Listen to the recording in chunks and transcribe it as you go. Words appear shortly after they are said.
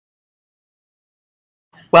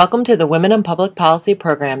Welcome to the Women in Public Policy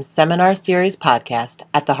Program's Seminar Series podcast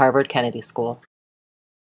at the Harvard Kennedy School.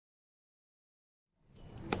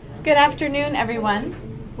 Good afternoon, everyone.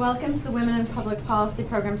 Welcome to the Women in Public Policy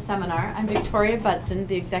Program seminar. I'm Victoria Budson,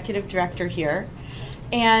 the Executive Director here.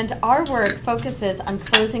 And our work focuses on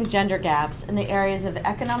closing gender gaps in the areas of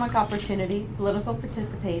economic opportunity, political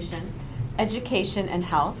participation, education, and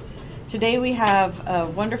health. Today we have a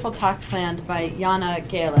wonderful talk planned by Jana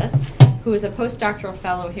Galis, who is a postdoctoral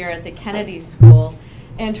fellow here at the Kennedy School.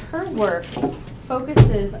 And her work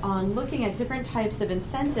focuses on looking at different types of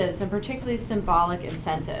incentives, and particularly symbolic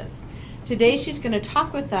incentives. Today she's going to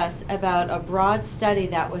talk with us about a broad study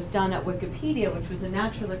that was done at Wikipedia, which was a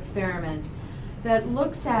natural experiment, that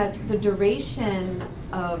looks at the duration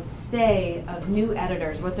of stay of new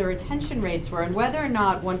editors, what their retention rates were, and whether or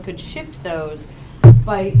not one could shift those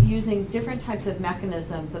by using different types of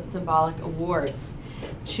mechanisms of symbolic awards.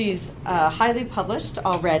 She's highly published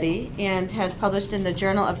already and has published in the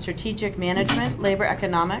Journal of Strategic Management, Labor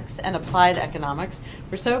Economics, and Applied Economics.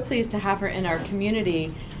 We're so pleased to have her in our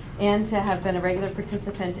community and to have been a regular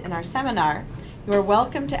participant in our seminar. You are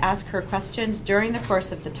welcome to ask her questions during the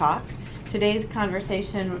course of the talk. Today's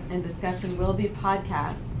conversation and discussion will be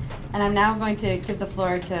podcast. And I'm now going to give the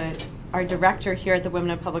floor to our director here at the Women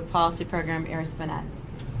in Public Policy Program, Iris Bonet.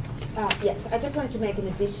 Yes, I just wanted to make an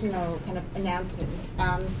additional kind of announcement.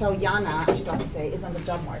 So Jana, I should also say, is on the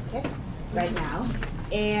job market right now.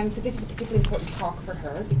 And so this is a particularly important talk for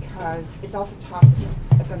her because it's also a talk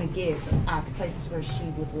she's going to give at places where she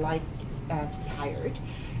would like to be hired.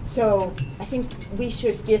 So I think we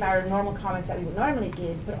should give our normal comments that we would normally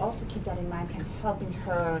give, but also keep that in mind, kind of helping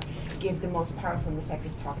her give the most powerful and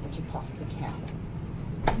effective talk that she possibly can.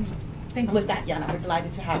 Thank you. And with that, Jana, we're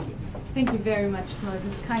delighted to have you. Thank you very much for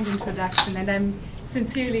this kind introduction, and I'm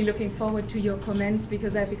sincerely looking forward to your comments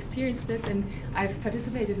because I've experienced this and I've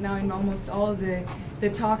participated now in almost all the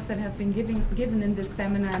talks that have been given in this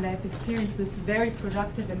seminar, and I've experienced this very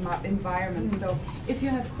productive environment. So if you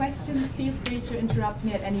have questions, feel free to interrupt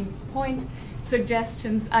me at any point,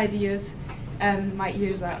 suggestions, ideas, my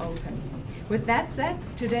ears are open. With that said,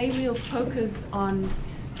 today we'll focus on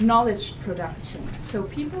knowledge production. So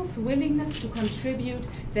people's willingness to contribute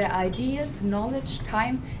their ideas, knowledge,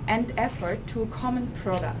 time, and effort to a common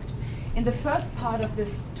product. In the first part of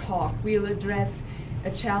this talk, we'll address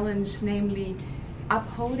a challenge, namely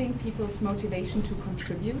upholding people's motivation to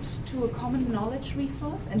contribute to a common knowledge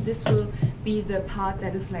resource. And this will be the part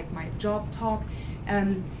that is like my job talk,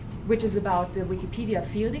 which is about the Wikipedia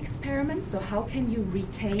field experiment. So how can you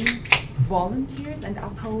retain volunteers and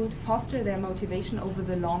foster their motivation over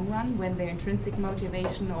the long run when their intrinsic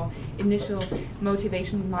motivation or initial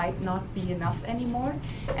motivation might not be enough anymore.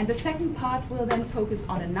 And the second part will then focus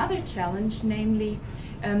on another challenge, namely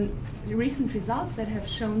recent results that have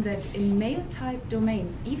shown that in male-type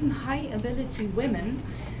domains, even high-ability women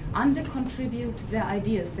under-contribute their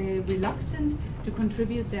ideas. They're reluctant to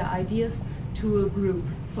contribute their ideas to a group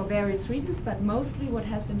for various reasons, but mostly what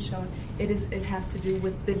has been shown, it has to do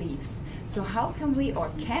with beliefs. So how can we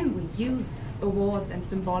use awards and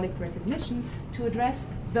symbolic recognition to address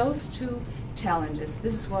those two challenges?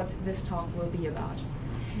 This is what this talk will be about.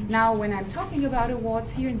 Now, when I'm talking about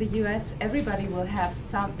awards here in the US, everybody will have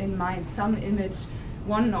some in mind, some image,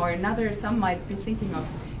 one or another. Some might be thinking of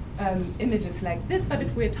images like this, but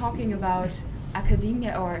if we're talking about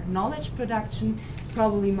academia or knowledge production,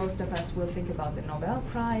 probably most of us will think about the Nobel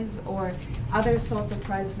Prize or other sorts of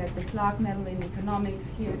prizes like the Clark Medal in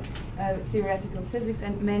economics here, theoretical physics,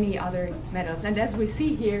 and many other medals. And as we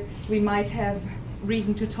see here, we might have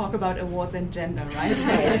reason to talk about awards and gender, right?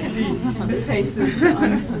 You see the faces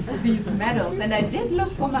on these medals. And I did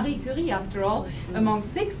look for Marie Curie, after all. Among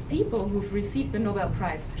 6 people who've received the Nobel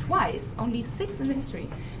Prize twice, only 6 in history,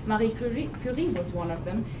 Marie Curie was one of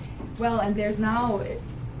them. Well, and there's now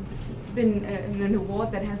been an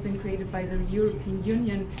award that has been created by the European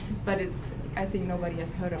Union, but I think nobody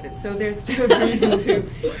has heard of it. So there's still reason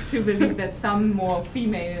to believe that some more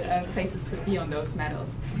female faces could be on those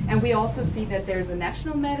medals. And we also see that there's a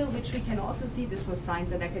national medal, which we can also see. This was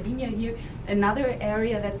science and academia here. Another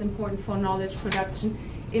area that's important for knowledge production,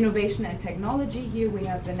 innovation and technology. Here we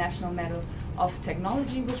have the National Medal of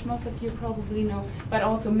Technology, which most of you probably know, but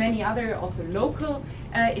also many other, also local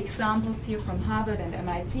examples here from Harvard and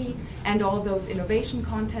MIT, and all those innovation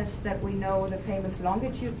contests that we know, the famous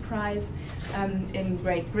Longitude Prize in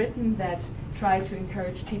Great Britain that try to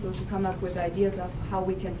encourage people to come up with ideas of how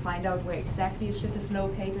we can find out where exactly a ship is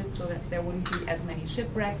located so that there wouldn't be as many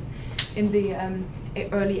shipwrecks in the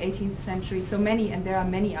early 18th century. So many, and there are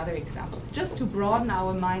many other examples, just to broaden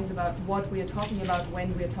our minds about what we are talking about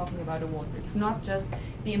when we are talking about awards. It's not just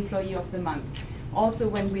the employee of the month. Also,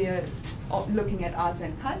 when we are looking at arts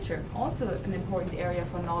and culture, also an important area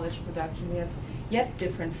for knowledge production, we have yet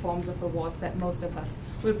different forms of awards that most of us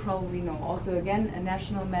will probably know. Also, again, a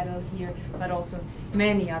national medal here, but also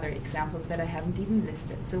many other examples that I haven't even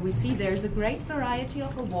listed. So we see there's a great variety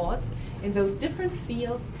of awards in those different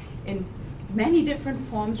fields, in many different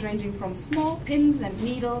forms, ranging from small pins and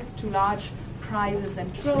needles to large prizes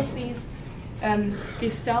and trophies,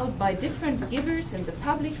 bestowed by different givers in the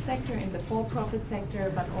public sector, in the for-profit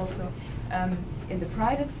sector, but also in the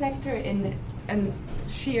private sector, in a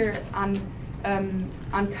sheer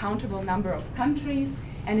uncountable number of countries,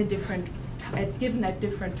 and given at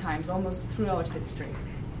different times, almost throughout history.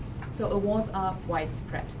 So awards are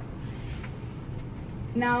widespread.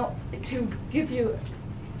 Now,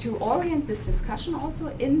 to orient this discussion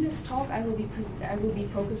also, in this talk I will be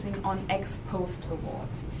focusing on ex post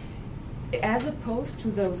awards, as opposed to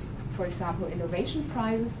those, for example, innovation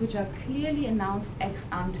prizes, which are clearly announced ex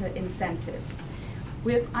ante incentives.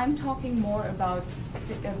 I'm talking more about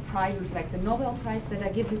prizes like the Nobel Prize that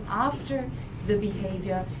are given after the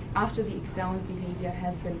excellent behavior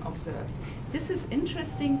has been observed. This is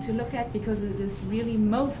interesting to look at because it is really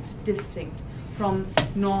most distinct from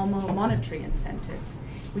normal monetary incentives.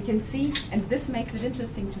 We can see, and this makes it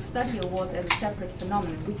interesting to study awards as a separate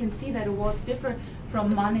phenomenon, we can see that awards differ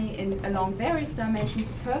from money along various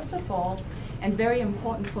dimensions. First of all, and very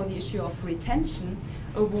important for the issue of retention,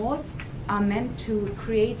 awards are meant to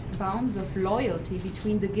create bounds of loyalty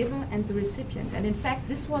between the giver and the recipient. And in fact,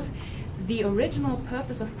 this was the original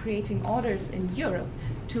purpose of creating orders in Europe,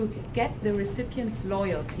 to get the recipient's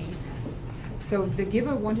loyalty. So the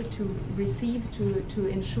giver wanted to receive to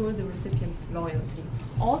ensure the recipient's loyalty.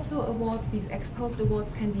 Also, awards, these ex post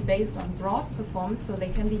awards, can be based on broad performance, so they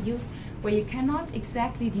can be used where you cannot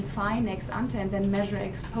exactly define ex ante and then measure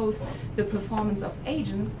ex post the performance of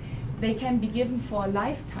agents. They can be given for a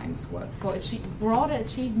lifetime's work, for broader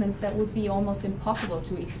achievements that would be almost impossible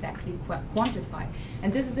to exactly quantify.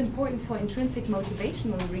 And this is important for intrinsic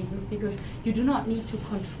motivational reasons, because you do not need to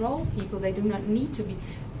control people. They do not need to be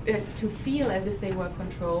to feel as if they were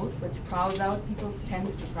controlled, which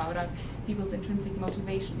tends to crowd out people's intrinsic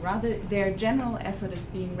motivation. Rather, their general effort is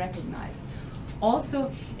being recognized.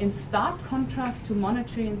 Also, in stark contrast to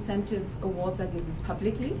monetary incentives, awards are given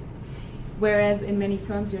publicly, whereas in many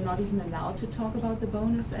firms you're not even allowed to talk about the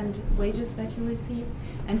bonus and wages that you receive.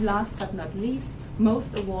 And last but not least,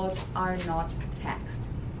 most awards are not taxed.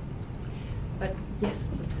 But yes,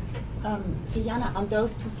 please. So Jana, on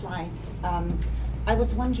those two slides, I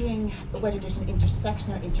was wondering whether there's an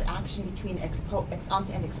intersection or interaction between ex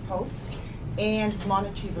ante and ex post and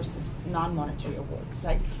monetary versus non-monetary awards,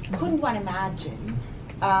 right? Couldn't one imagine?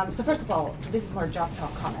 So first of all, so this is more a job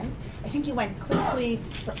talk comment. I think you went quickly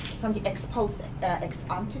from the ex post ex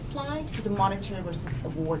ante slide to the monetary versus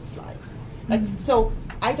award slide. Like, so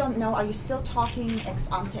I don't know, are you still talking ex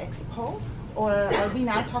ante ex post? Or are we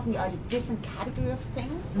now talking about a different category of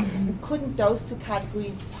things? And couldn't those two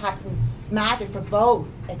categories matter for both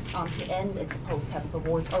ex ante and ex post type of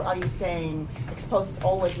awards? Or are you saying ex post is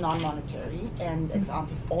always non-monetary and ex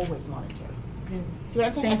ante is always monetary? See what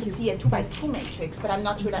I'm saying? I could see a 2x2 matrix, but I'm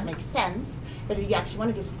not sure that makes sense, whether you actually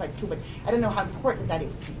want to do 2x2, but I don't know how important that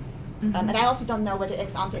is to you. And I also don't know whether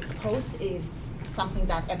ex ante ex post is something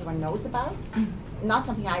that everyone knows about. Not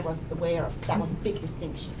something I was aware of. That was a big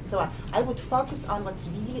distinction. So I would focus on what's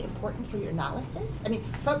really important for your analysis. I mean,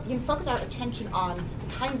 you can focus our attention on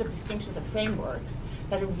the kinds of distinctions of frameworks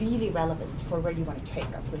that are really relevant for where you want to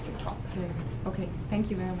take us with your talk. Okay,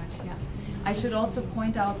 thank you very much. Yeah, I should also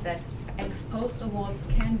point out that ex post awards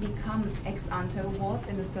can become ex ante awards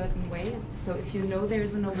in a certain way. So if you know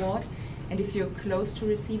there's an award, and if you're close to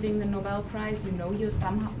receiving the Nobel Prize, you know you're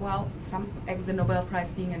somehow, the Nobel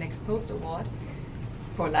Prize being an ex post award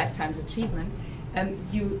for lifetime's achievement,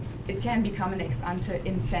 it can become an ex ante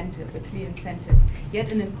incentive, a clear incentive.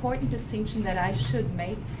 Yet an important distinction that I should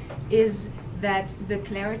make is that the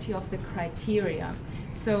clarity of the criteria.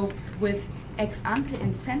 So with ex ante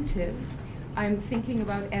incentive, I'm thinking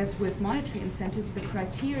about, as with monetary incentives, the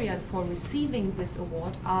criteria for receiving this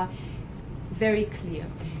award are very clear.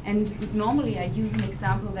 And normally I use an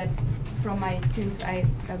example that from my experience, I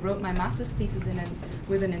wrote my master's thesis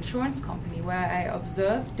with an insurance company where I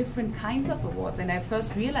observed different kinds of awards, and I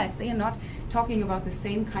first realized they are not talking about the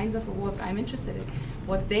same kinds of awards I'm interested in.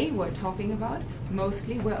 What they were talking about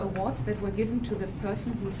mostly were awards that were given to the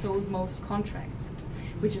person who sold most contracts,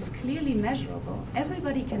 which is clearly measurable.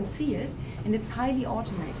 Everybody can see it, and it's highly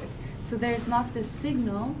automated. So there's not this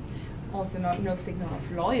signal, also no signal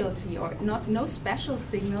of loyalty, or no special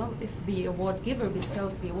signal if the award giver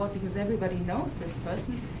bestows the award, because everybody knows this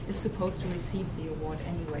person is supposed to receive the award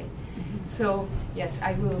anyway. Mm-hmm. So yes,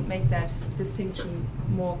 I will make that distinction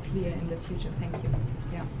more clear in the future. Thank you.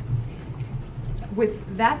 Yeah.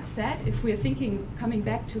 With that said, if we're coming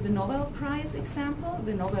back to the Nobel Prize example,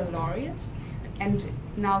 the Nobel laureates, and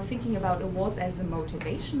now thinking about awards as a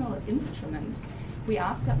motivational instrument, we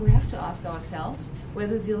have to ask ourselves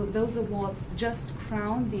whether those awards just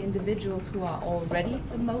crown the individuals who are already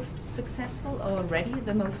the most successful, already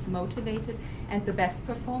the most motivated and the best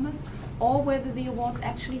performers, or whether the awards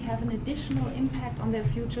actually have an additional impact on their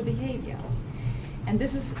future behavior. And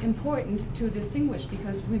this is important to distinguish,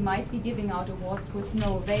 because we might be giving out awards with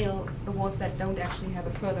no avail, awards that don't actually have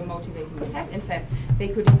a further motivating effect. In fact, they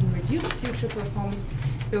could even reduce future performance.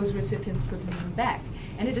 Those recipients could lean back.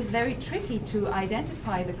 And it is very tricky to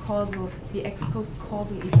identify the ex post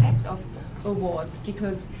causal effect of awards,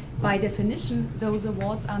 because by definition, those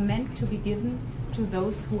awards are meant to be given to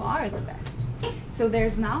those who are the best. So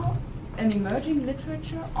there's now an emerging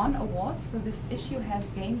literature on awards, so this issue has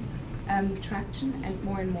gained traction and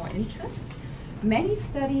more interest. Many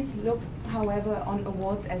studies look, however, on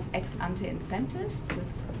awards as ex ante incentives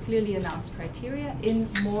with clearly announced criteria,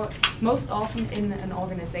 most often in an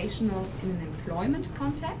employment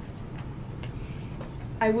context.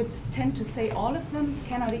 I would tend to say all of them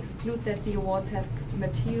cannot exclude that the awards have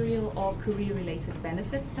material or career-related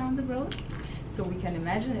benefits down the road. So we can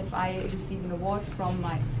imagine if I receive an award from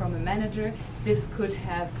a manager, this could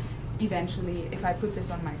have eventually, if I put this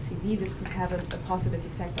on my CV, this could have a positive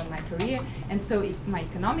effect on my career. And so my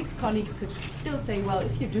economics colleagues could still say, well,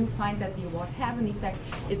 if you do find that the award has an effect,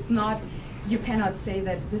 you cannot say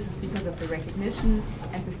that this is because of the recognition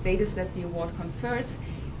and the status that the award confers.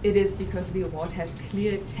 It is because the award has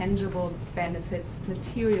clear, tangible benefits,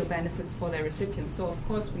 material benefits for their recipients. So of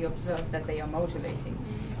course we observe that they are motivating.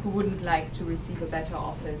 Who wouldn't like to receive a better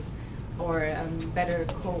office or better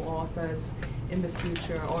co-authors in the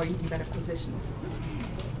future, or even better positions?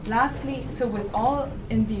 Lastly, so with all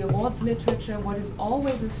in the awards literature, what is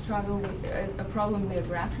always a struggle, a problem we are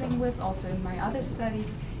grappling with, also in my other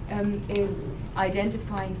studies, is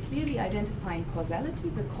clearly identifying causality,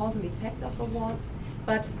 the causal effect of awards,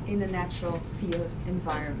 but in a natural field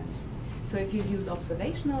environment. So if you use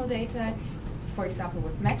observational data, for example,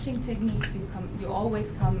 with matching techniques, you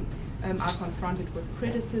always are confronted with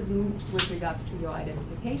criticism with regards to your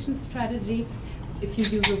identification strategy. If you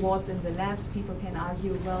use awards in the labs, people can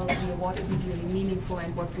argue, well, the award isn't really meaningful,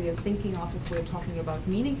 and what we are thinking of if we're talking about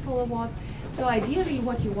meaningful awards. So ideally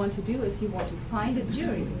what you want to do is you want to find a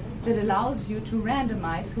jury that allows you to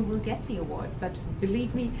randomize who will get the award. But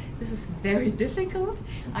believe me, this is very difficult.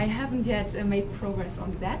 I haven't yet made progress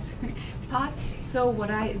on that part. So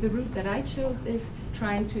the route that I chose is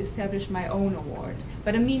trying to establish my own award,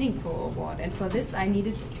 but a meaningful award. And for this I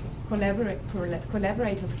needed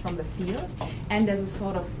collaborators from the field, and as a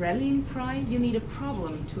sort of rallying cry, you need a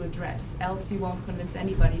problem to address, else you won't convince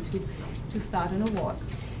anybody to start an award.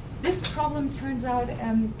 This problem, turns out,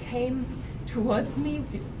 came towards me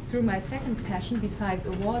through my second passion besides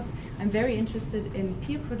awards. I'm very interested in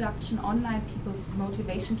peer production, online people's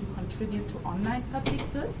motivation to contribute to online public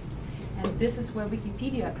goods. And this is where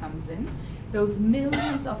Wikipedia comes in. Those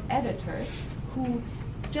millions of editors who,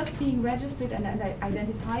 just being registered and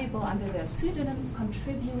identifiable under their pseudonyms,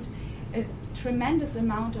 contribute a tremendous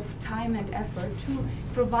amount of time and effort to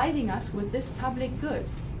providing us with this public good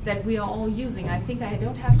that we are all using. I think I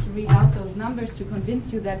don't have to read out those numbers to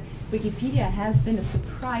convince you that Wikipedia has been a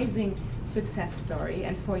surprising success story,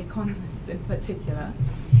 and for economists in particular.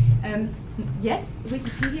 Yet,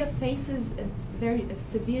 Wikipedia faces a very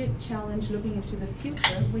severe challenge looking into the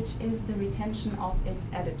future, which is the retention of its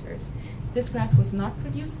editors. This graph was not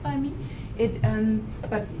produced by me,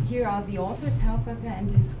 but here are the authors, Helfaker and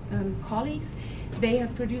his colleagues. They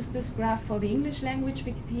have produced this graph for the English language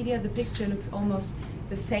Wikipedia. The picture looks almost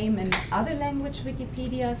the same in other language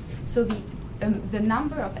Wikipedias. So the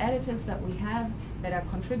number of editors that we have that are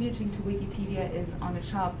contributing to Wikipedia is on a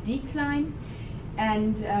sharp decline.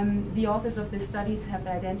 And the authors of these studies have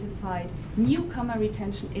identified newcomer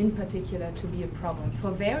retention in particular to be a problem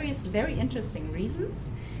for various very interesting reasons.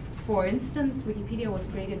 For instance, Wikipedia was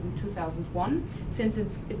created in 2001. Since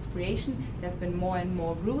its creation, there have been more and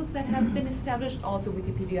more rules that have been established. Also,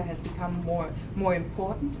 Wikipedia has become more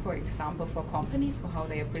important, for example, for companies, for how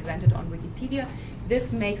they are presented on Wikipedia.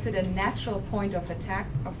 This makes it a natural point of attack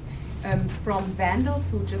from vandals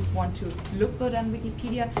who just want to look good on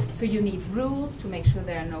Wikipedia. So you need rules to make sure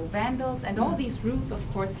there are no vandals. And all these rules, of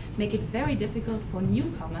course, make it very difficult for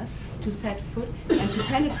newcomers to set foot and to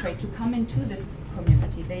penetrate, to come into this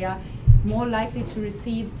community. They are more likely to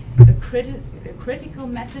receive a critical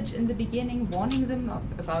message in the beginning, warning them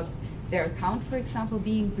about their account, for example,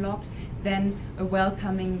 being blocked, than a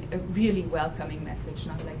really welcoming message,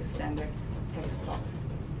 not like a standard text box.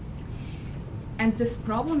 And this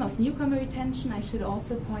problem of newcomer retention, I should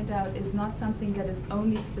also point out, is not something that is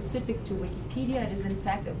only specific to Wikipedia. It is in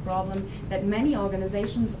fact a problem that many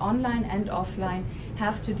organizations, online and offline,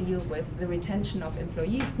 have to deal with, the retention of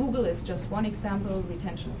employees. Google is just one example,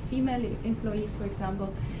 retention of female employees, for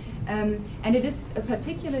example. And it is a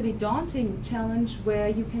particularly daunting challenge where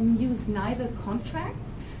you can use neither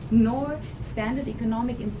contracts nor standard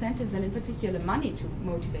economic incentives, and in particular money, to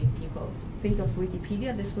motivate people. Think of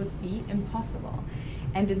Wikipedia, this would be impossible.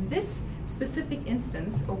 And in this specific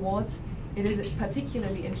instance, awards, it is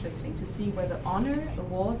particularly interesting to see whether honor,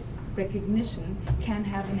 awards, recognition can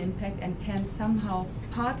have an impact and can somehow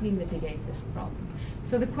partly mitigate this problem.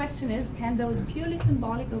 So the question is, can those purely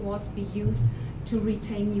symbolic awards be used to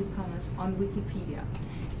retain newcomers on Wikipedia?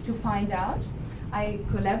 To find out, I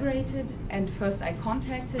collaborated, and first I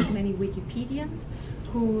contacted many Wikipedians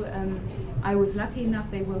who I was lucky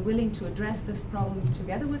enough they were willing to address this problem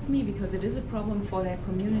together with me, because it is a problem for their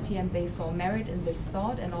community and they saw merit in this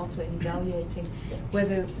thought, and also in evaluating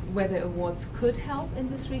whether awards could help in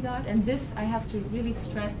this regard. And this, I have to really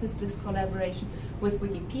stress this collaboration with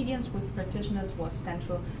Wikipedians, with practitioners, was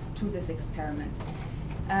central to this experiment.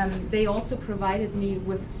 They also provided me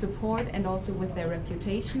with support and also with their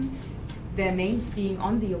reputation, their names being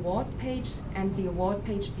on the award page, and the award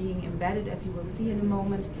page being embedded, as you will see in a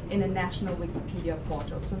moment, in a national Wikipedia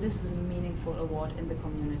portal. So this is a meaningful award in the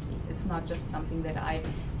community. It's not just something that I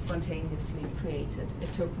spontaneously created.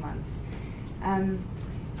 It took months.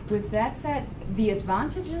 With that said, the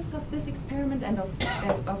advantages of this experiment and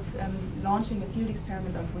of launching a field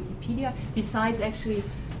experiment on Wikipedia, besides actually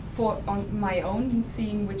on my own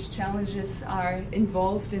seeing which challenges are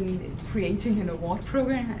involved in creating an award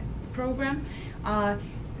program,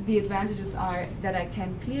 the advantages are that I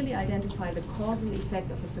can clearly identify the causal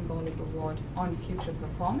effect of a symbolic award on future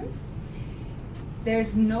performance.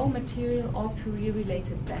 There's no material or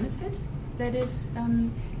career-related benefit that is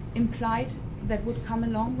implied that would come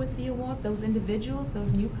along with the award. Those individuals,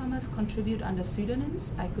 those newcomers, contribute under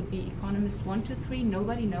pseudonyms. I could be Economist 123.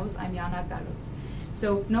 Nobody knows I'm Jana Gallus.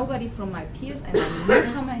 So nobody from my peers, and I'm a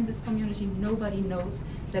newcomer in this community, nobody knows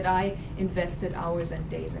that I invested hours and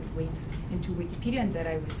days and weeks into Wikipedia and that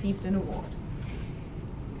I received an award.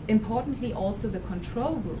 Importantly, also the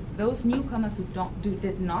control group. Those newcomers who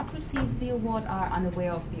did not receive the award are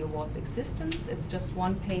unaware of the award's existence. It's just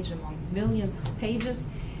one page among millions of pages.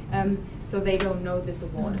 So they don't know this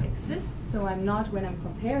award exists. So I'm not, when I'm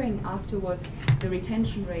comparing afterwards the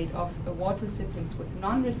retention rate of award recipients with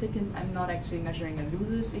non-recipients, I'm not actually measuring a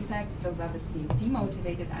loser's effect, those others being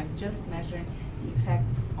demotivated. I'm just measuring the effect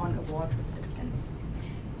on award recipients.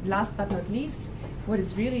 Last but not least, what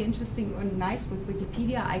is really interesting and nice with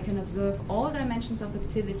Wikipedia, I can observe all dimensions of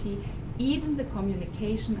activity, even the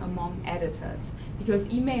communication among editors, because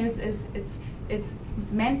emails it's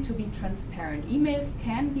meant to be transparent. Emails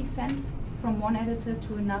can be sent from one editor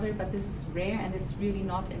to another, but this is rare and it's really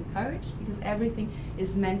not encouraged because everything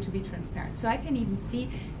is meant to be transparent. So I can even see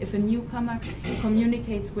if a newcomer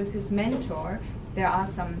communicates with his mentor, there are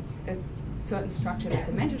some certain structure like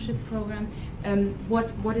the mentorship program,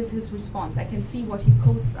 what is his response? I can see what he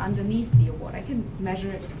posts underneath the award. I can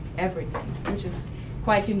measure everything, which is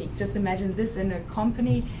quite unique. Just imagine this in a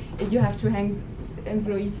company. You have to hang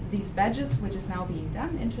employees these badges, which is now being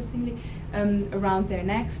done, interestingly, around their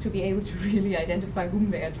necks to be able to really identify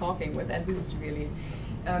whom they are talking with, and this is really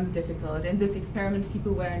difficult. In this experiment,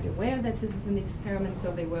 people weren't aware that this is an experiment,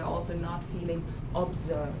 so they were also not feeling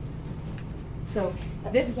observed. So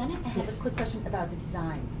this... Jana, I have a quick question about the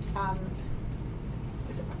design.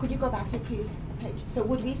 So could you go back to your previous page? So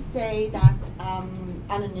would we say that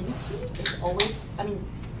anonymity is always,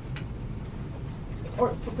 or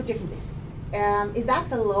put differently, is that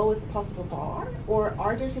the lowest possible bar, or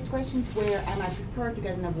are there situations where I might prefer to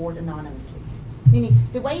get an award anonymously? Meaning,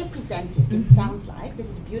 the way you present it, it sounds like this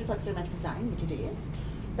is a beautiful experimental design, which it is,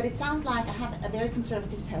 But it sounds like I have a very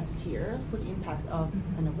conservative test here for the impact of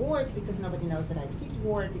an award, because nobody knows that I received an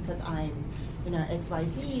award because I'm,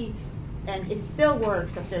 XYZ, and if it still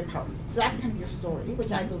works, that's very powerful. So that's kind of your story,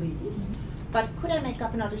 which I believe. But could I make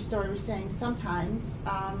up another story saying sometimes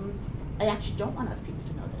I actually don't want other people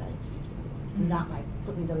to know that I received an award, and that might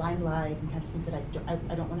put me in the limelight and kind of things that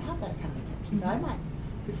I don't want to have that kind of attention. So I might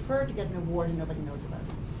prefer to get an award and nobody knows about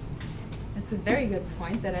it. That's a very good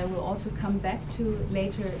point that I will also come back to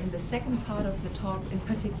later in the second part of the talk, in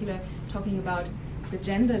particular talking about the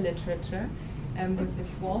gender literature with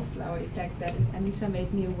this wallflower effect that Anita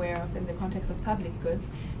made me aware of in the context of public goods.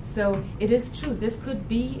 So it is true, this could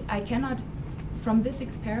be, from this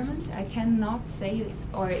experiment, I cannot say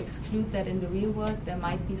or exclude that in the real world there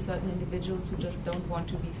might be certain individuals who just don't want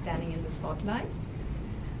to be standing in the spotlight.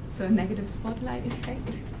 So a negative spotlight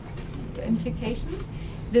effect implications.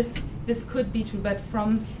 This could be true, but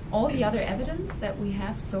from all the other evidence that we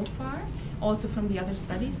have so far, also from the other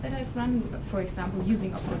studies that I've run, for example,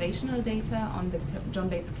 using observational data on the John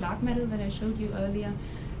Bates Clark Medal that I showed you earlier,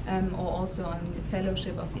 or also on the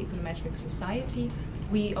Fellowship of the Econometric Society,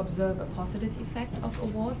 we observe a positive effect of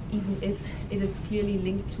awards, even if it is clearly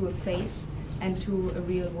linked to a face and to a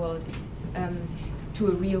real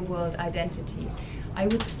world identity. I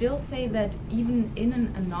would still say that even in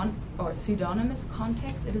an or pseudonymous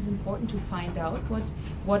context, it is important to find out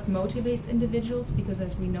what motivates individuals, because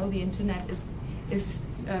as we know, the internet is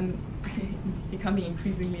becoming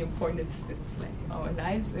increasingly important. It's like our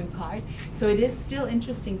lives in part. So it is still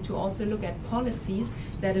interesting to also look at policies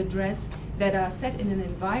that are set in an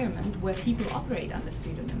environment where people operate under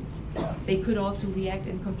pseudonyms. They could also react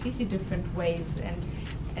in completely different ways, and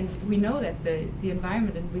we know that the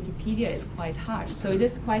environment in Wikipedia is quite harsh. So it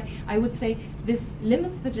is quite, I would say, this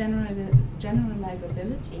limits the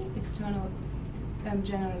generalizability, external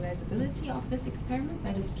generalizability of this experiment,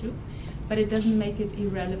 that is true, but it doesn't make it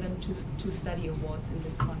irrelevant to study awards in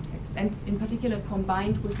this context, and in particular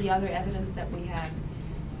combined with the other evidence that we have.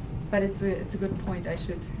 But it's a good point, I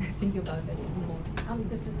should think about that even more.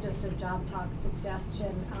 This is just a job talk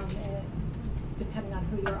suggestion. Depending on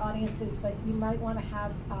who your audience is, but you might want to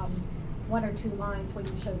have one or two lines where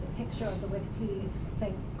you show the picture of the Wikipedia,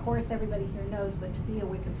 saying, of course everybody here knows, but to be a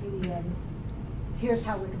Wikipedian, here's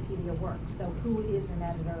how Wikipedia works. So who is an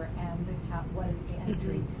editor and what is the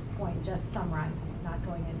entry point, just summarizing it, not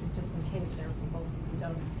going into, just in case there are people who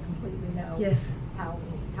don't completely know how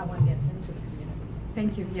one gets into the community.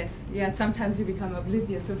 Thank you. Yes. Yeah. Sometimes you become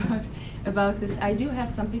oblivious about this. I do have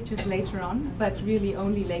some pictures later on, but really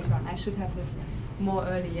only later on. I should have this more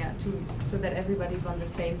earlier too, so that everybody's on the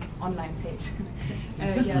same online page.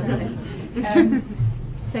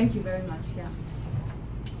 Thank you very much. Yeah.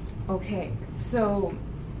 Okay. So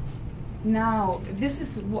now this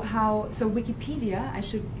is how. So Wikipedia, I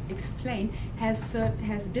should explain, has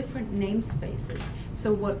different namespaces.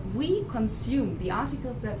 So what we consume, the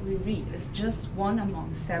articles that we read, is just one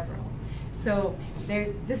among several. So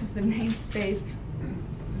this is the namespace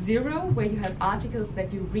 0, where you have articles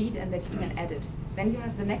that you read and that you can edit. Then you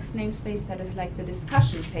have the next namespace that is like the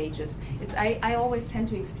discussion pages. I always tend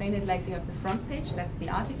to explain it like you have the front page, that's the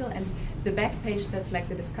article, and the back page, that's like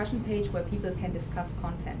the discussion page where people can discuss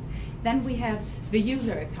content. Then we have the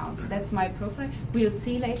user accounts. That's my profile. We'll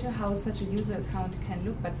see later how such a user account can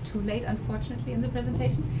look, but too late, unfortunately, in the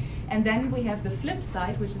presentation. And then we have the flip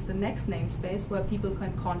side, which is the next namespace where people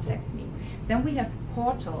can contact me. Then we have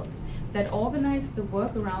portals that organize the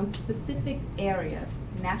work around specific areas.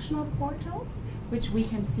 National portals, which we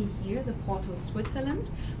can see here, the portal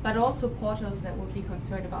Switzerland, but also portals that would be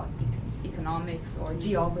concerned about economics or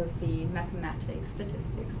geography, mathematics,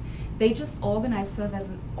 statistics. They just serve as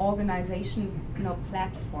an organizational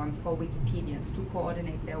platform for Wikipedians to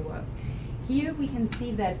coordinate their work. Here we can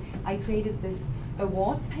see that I created this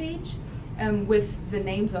award page with the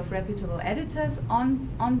names of reputable editors on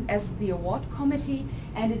as the award committee,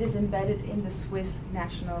 and it is embedded in the Swiss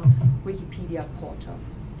National Wikipedia portal.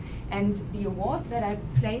 And the award that I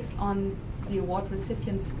place on the award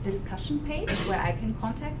recipients' discussion page, where I can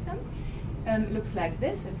contact them, looks like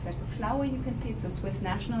this. It's like a flower, you can see. It's a Swiss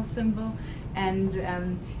national symbol,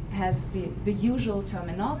 and has the usual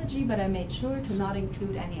terminology, but I made sure to not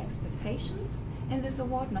include any expectations in this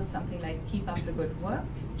award, not something like keep up the good work,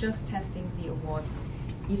 just testing the award's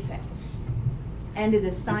effect. And it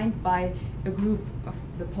is signed by a group of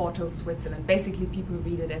the Portal Switzerland. Basically, people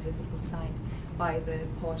read it as if it was signed by the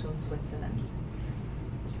Portal Switzerland.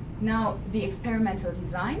 Now, the experimental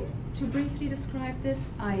design, to briefly describe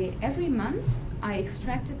this, every month I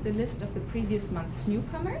extracted the list of the previous month's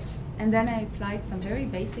newcomers, and then I applied some very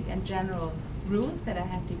basic and general rules that I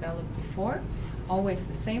had developed before, always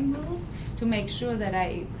the same rules, to make sure that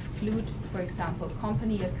I exclude, for example,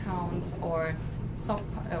 company accounts or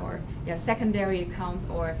secondary accounts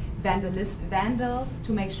or vandals,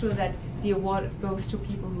 to make sure that the award goes to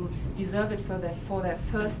people who deserve it for their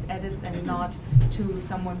first edits and not to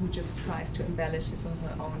someone who just tries to embellish his or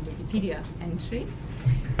her own Wikipedia entry.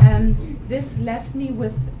 This left me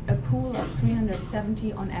with a pool of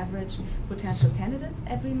 370 on average potential candidates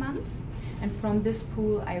every month, and from this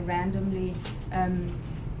pool I randomly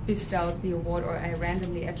bestowed the award, or I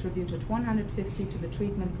randomly attributed 150 to the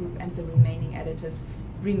treatment group, and the remaining editors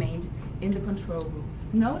remained in the control group.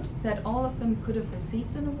 Note that all of them could have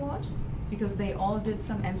received an award because they all did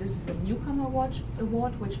some, and this is a newcomer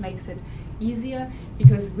award, which makes it easier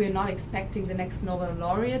because we're not expecting the next Nobel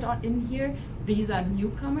laureate in here. These are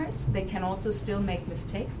newcomers. They can also still make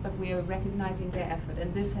mistakes, but we are recognizing their effort,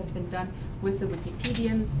 and this has been done with the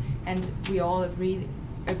Wikipedians, and we all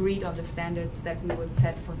agreed on the standards that we would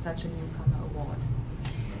set for such a newcomer award.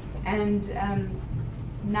 And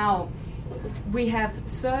now we have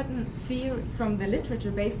certain theory from the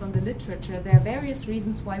literature, based on the literature. There are various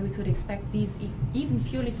reasons why we could expect these even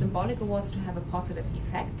purely symbolic awards to have a positive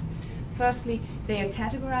effect. Firstly, they are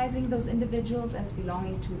categorizing those individuals as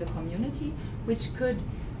belonging to the community, which could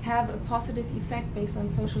have a positive effect based on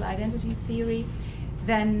social identity theory.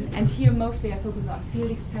 Then, and here mostly I focus on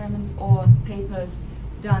field experiments or papers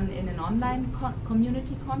done in an online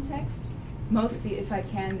community context, mostly if I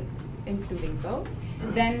can, including both.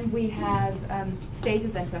 Then we have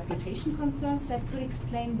status and reputation concerns that could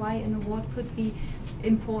explain why an award could be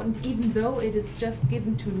important. Even though it is just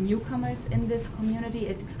given to newcomers in this community,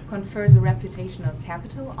 it confers a reputational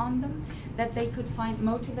capital on them that they could find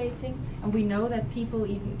motivating. And we know that people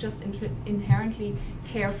even just inherently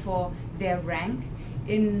care for their rank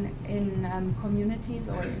in communities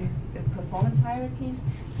or in performance hierarchies.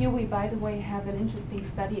 Here we, by the way, have an interesting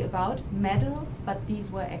study about medals, but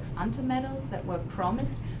these were ex-ante medals that were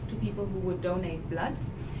promised to people who would donate blood.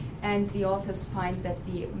 And the authors find that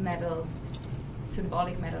the medals,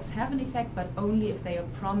 symbolic medals, have an effect, but only if they are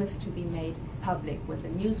promised to be made public with a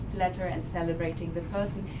newsletter and celebrating the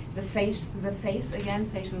person, the face again,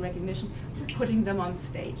 facial recognition, putting them on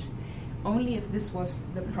stage. Only if this was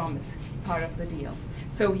the promise part of the deal.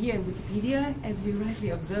 So here in Wikipedia, as you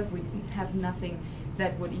rightly observe, we have nothing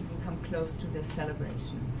that would even come close to this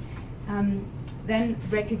celebration. Then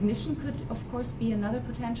recognition could, of course, be another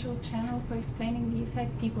potential channel for explaining the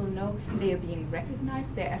effect. People know they are being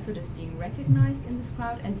recognized, their effort is being recognized in this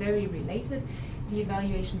crowd, and very related, the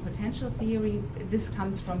evaluation potential theory, this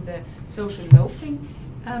comes from the social loafing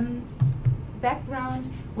background,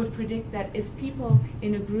 would predict that if people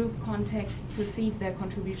in a group context perceive their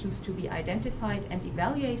contributions to be identified and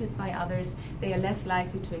evaluated by others, they are less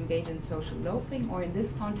likely to engage in social loafing, or in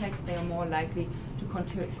this context, they are more likely to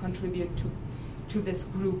contribute to this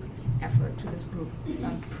group effort, to this group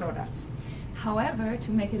product. However,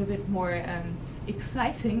 to make it a bit more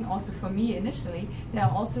exciting, also for me initially, there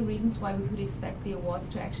are also reasons why we could expect the awards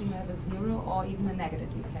to actually have a zero or even a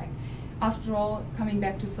negative effect. After all, coming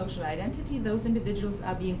back to social identity, those individuals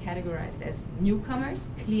are being categorized as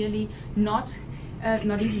newcomers, clearly not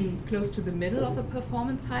even close to the middle of a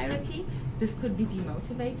performance hierarchy. This could be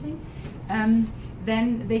demotivating.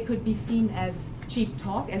 Then they could be seen as cheap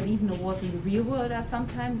talk, as even awards in the real world are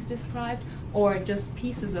sometimes described, or just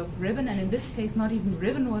pieces of ribbon, and in this case not even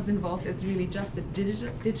ribbon was involved, it's really just a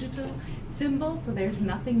digital symbol, so there's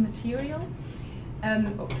nothing material.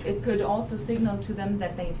 It could also signal to them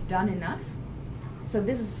that they've done enough. So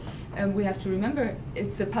this is, we have to remember,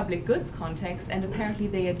 it's a public goods context, and apparently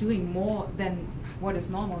they are doing more than what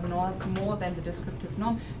is normal, more than the descriptive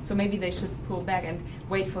norm. So maybe they should pull back and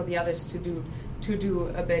wait for the others to do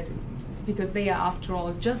a bit, because they are, after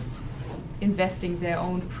all, just investing their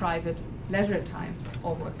own private leisure time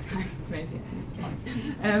or work time, maybe.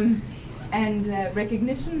 And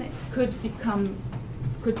recognition could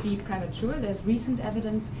be premature. There's recent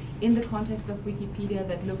evidence in the context of Wikipedia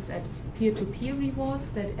that looks at peer-to-peer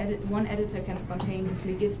rewards that one editor can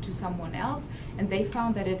spontaneously give to someone else, and they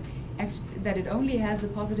found that it only has a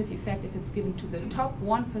positive effect if it's given to the top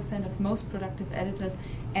 1% of most productive editors,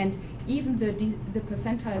 and even the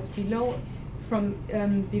percentiles below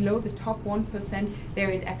the top 1%, there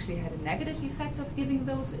it actually had a negative effect of giving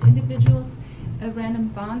those individuals a random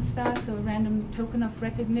Barn star, so a random token of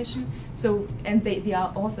recognition. So, and the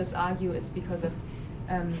authors argue it's because of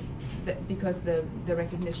because the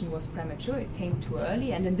recognition was premature, it came too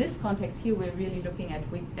early. And in this context here, we're really looking at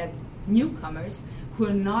newcomers who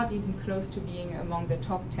are not even close to being among the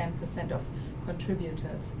top 10% of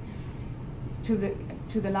contributors.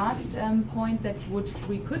 to the last point, that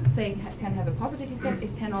we could say can have a positive effect.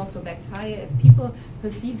 It can also backfire if people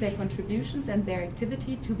perceive their contributions and their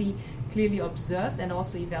activity to be clearly observed and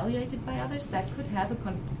also evaluated by others. That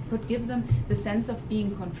could give them the sense of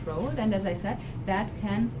being controlled, and as I said, that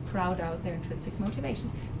can crowd out their intrinsic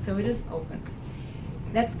motivation. So it is open.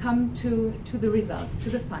 Let's come to the results, to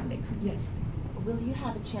the findings. Yes. Will you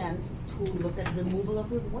have a chance to look at removal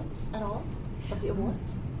of rewards at all, of the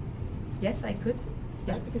awards? Yes, I could.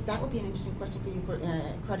 Yeah. Right, because that would be an interesting question for you for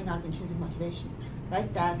crowding out of intrinsic motivation.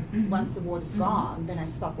 Right, that once the award is gone, then I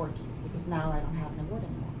stop working because now I don't have an award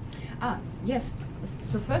anymore. Yes.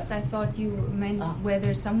 So first I thought you meant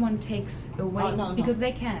whether someone takes away, no. because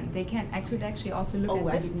they can. I could actually also look at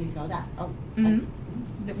this. I didn't even know that.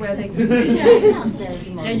 Where they could. That sounds very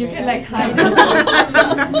demotivating. Yeah, you can like hide it.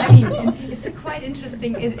 I mean, it's a quite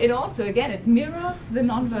interesting. It also, again, it mirrors the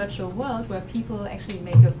non-virtual world where people actually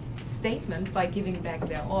make a statement by giving back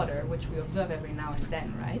their order, which we observe every now and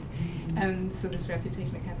then, right? So this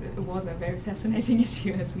reputation was a very fascinating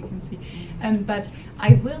issue, as we can see. But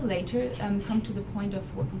I will later come to the point of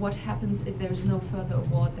what happens if there is no further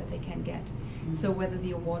award that they can get. So whether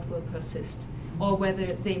the award will persist, or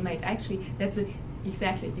whether they might actually,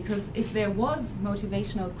 exactly, because if there was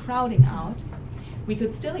motivational crowding out, we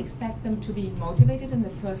could still expect them to be motivated in the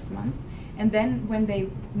first month, and then when they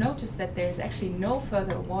notice that there's actually no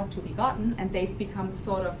further award to be gotten, and they've become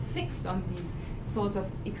sort of fixed on these sorts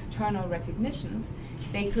of external recognitions,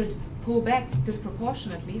 they could pull back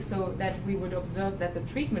disproportionately, so that we would observe that the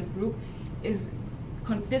treatment group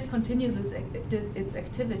discontinues its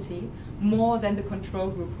activity more than the control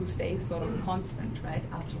group, who stays sort of constant, right,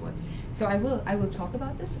 afterwards. So I will talk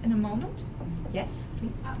about this in a moment. Yes,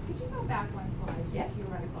 please. Could you go back one slide? Yes.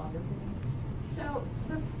 Theoretical underpinnings. So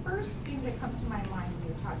the first thing that comes to my mind when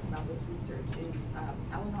you're talking about this research is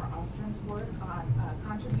Elinor Ostrom's work on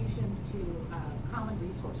contributions to common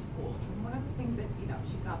resource pools. And one of the things that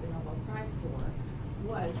she got the Nobel Prize for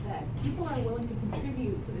was that people are willing to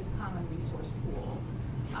contribute to this common resource pool,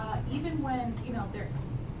 even when they're,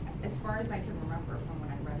 as far as I can remember from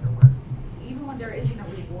when I read her work, even when there isn't a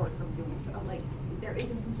reward from doing so, like there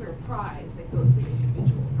isn't some sort of prize that goes to the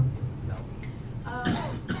individual from doing so.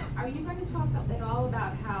 Are you going to talk at all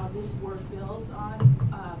about how this work builds on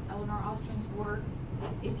Elinor Ostrom's work?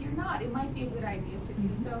 If you're not, it might be a good idea to do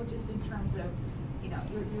so, just in terms of,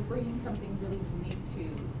 you're bringing something really unique to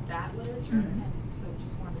that literature, and so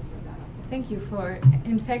just wanted to throw that out there. Thank you for,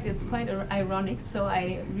 in fact, it's quite ironic, so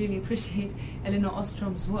I really appreciate Elinor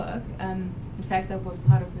Ostrom's work. In fact, that was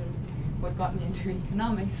part of what got me into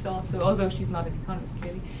economics also, although she's not an economist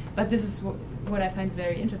clearly. But this is what I find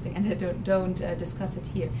very interesting, and I don't discuss it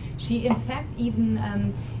here. She, in fact,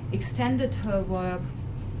 even extended her work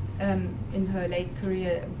in her late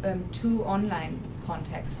career to online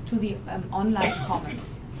contexts, to the online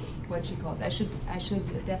commons, what she calls. I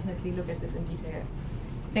should definitely look at this in detail.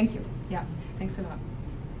 Thank you. Yeah, thanks a lot.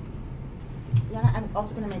 Jana, I'm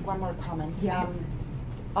also going to make one more comment. Yeah.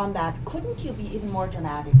 On that, couldn't you be even more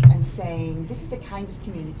dramatic and saying this is the kind of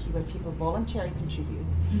community where people voluntarily contribute,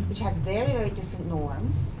 which has very, very different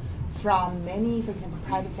norms from many, for example,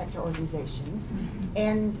 private sector organizations,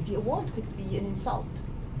 and the award could be an insult.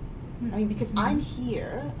 I mean, because I'm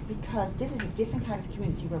here because this is a different kind of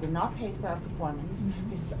community where we're not paid for our performance.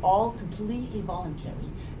 This is all completely voluntary.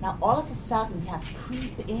 Now, all of a sudden, we have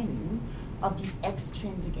creep in of these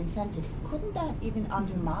extrinsic incentives. Couldn't that even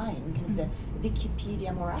undermine kind of the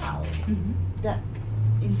Wikipedia morale?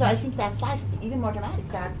 So I think that's like even more dramatic,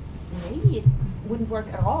 that maybe it wouldn't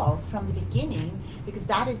work at all from the beginning, because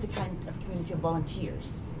that is the kind of community of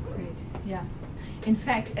volunteers. Great, yeah. In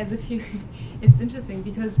fact, it's interesting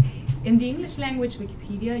because in the English language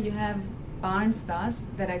Wikipedia, you have barn stars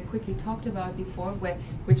that I quickly talked about before,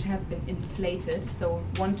 which have been inflated. So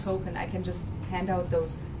one token, I can just hand out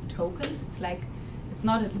those tokens. It's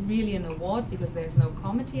not really an award because there's no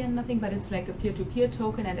committee and nothing, but it's like a peer-to-peer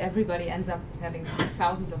token, and everybody ends up having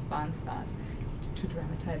thousands of barn stars, to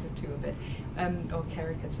dramatize it too a bit, or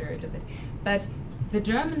caricature it a bit. But the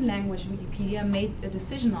German language Wikipedia made a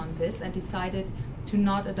decision on this and decided to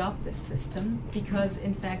not adopt this system because,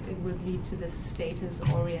 in fact, it would lead to this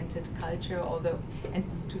status-oriented culture, and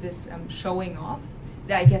to this showing off.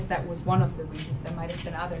 I guess that was one of the reasons. There might have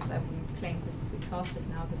been others. I wouldn't claim this is exhaustive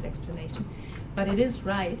now, this explanation. But it is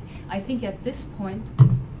right. I think at this point,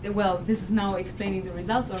 well, this is now explaining the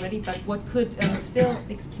results already, but what could still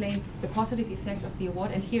explain the positive effect of the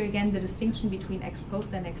award, and here again the distinction between ex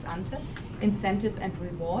post and ex ante, incentive and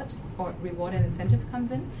reward, or reward and incentives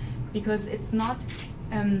comes in, because it's not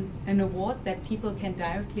an award that people can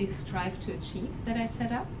directly strive to achieve that I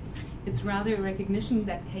set up. it's rather a recognition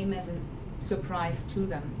that came as a surprise to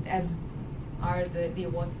them, as are the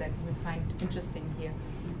awards that we find interesting here,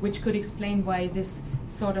 which could explain why this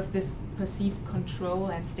sort of this perceived control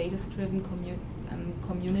and status-driven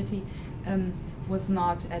community was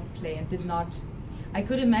not at play and did not. I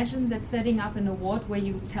could imagine that setting up an award where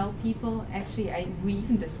you tell people, actually, we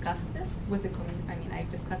even discussed this with the community. I mean, I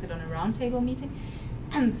discussed it on a roundtable meeting,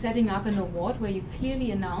 setting up an award where you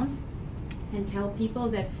clearly announce and tell people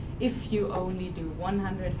that if you only do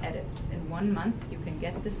 100 edits in 1 month, you can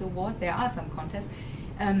get this award. There are some contests.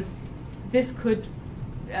 This could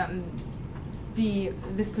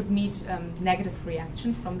meet negative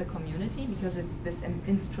reaction from the community because it's this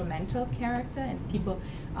instrumental character, and people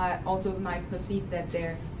also might perceive that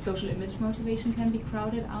their social image motivation can be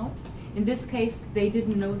crowded out. In this case, they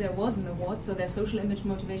didn't know there was an award, so their social image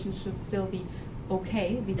motivation should still be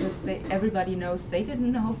okay because everybody knows they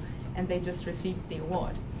didn't know and they just received the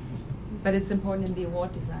award. But it's important in the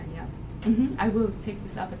award design, yeah. I will take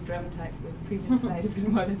this up and dramatize the previous slide if you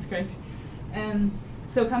want, it's great.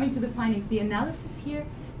 So coming to the findings, the analysis here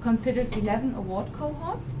considers 11 award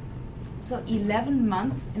cohorts. So 11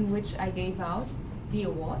 months in which I gave out the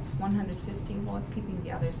awards, 150 awards, keeping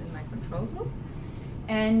the others in my control group.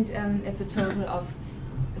 And it's a total of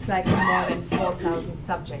slightly more than 4,000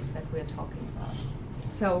 subjects that we're talking about.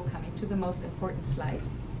 So coming to the most important slide.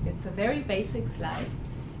 It's a very basic slide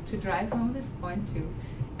to drive home this point too.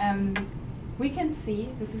 We can see,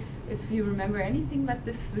 this is, if you remember anything but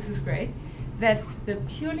this is great, that the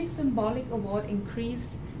purely symbolic award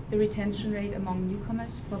increased the retention rate among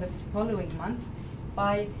newcomers for the following month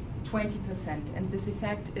by 20%. And this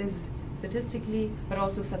effect is statistically, but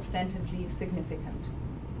also substantively significant.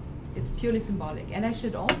 It's purely symbolic. And I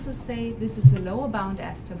should also say this is a lower bound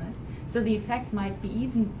estimate, so the effect might be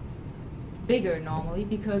even bigger normally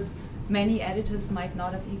because many editors might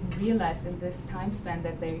not have even realized in this time span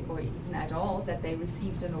that they, or even at all, that they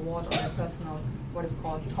received an award on their personal, what is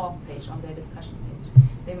called talk page, on their discussion page.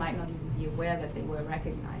 They might not even be aware that they were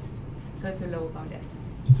recognized. So it's a lower bound estimate.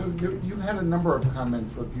 So you had a number of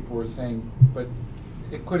comments where people were saying, but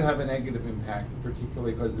it could have a negative impact,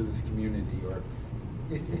 particularly because of this community, or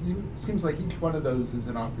it seems like each one of those is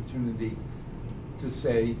an opportunity to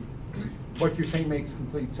say, what you're saying makes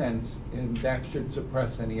complete sense, and that should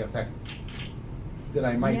suppress any effect that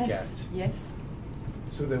I might get. Yes.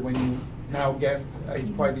 So that when you now get a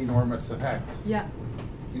quite enormous effect, yeah.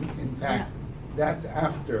 in fact, that's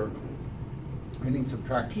after any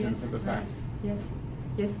subtraction of the fact. Right. Yes.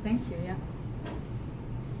 Yes, thank you, yeah.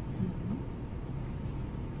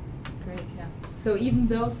 Great, yeah. So even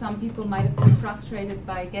though some people might have been frustrated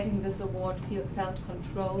by getting this award, felt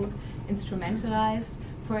controlled, instrumentalized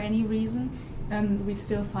for any reason, we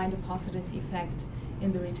still find a positive effect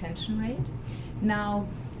in the retention rate. Now,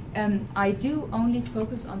 I do only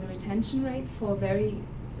focus on the retention rate for a very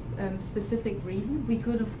specific reason. We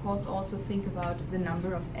could, of course, also think about the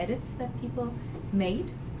number of edits that people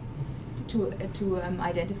made to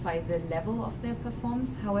identify the level of their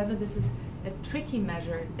performance. However, this is a tricky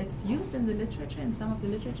measure. It's used in the literature, in some of the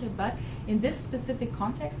literature, but in this specific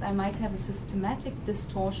context, I might have a systematic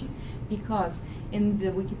distortion because in the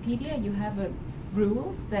Wikipedia, you have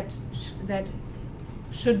rules that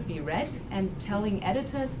should be read and telling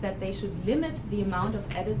editors that they should limit the amount of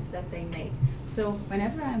edits that they make. So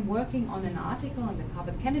whenever I'm working on an article on the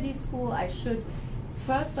Harvard Kennedy School, I should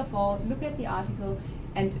first of all look at the article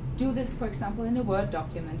and do this, for example, in a Word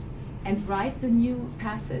document and write the new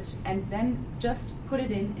passage and then just put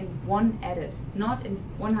it in one edit, not in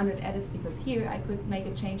 100 edits, because here I could make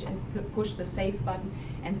a change and push the save button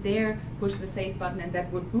and there push the save button, and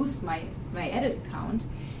that would boost my edit count.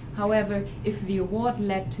 However, if the award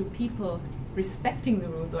led to people respecting the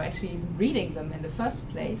rules or actually even reading them in the first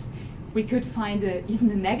place, we could find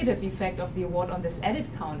even a negative effect of the award on this edit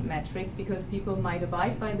count metric, because people might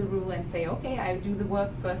abide by the rule and say, okay, I do the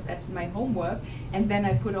work first at my homework, and then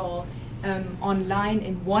I put all online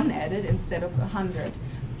in one edit instead of 100.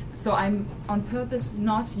 So I'm on purpose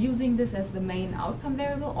not using this as the main outcome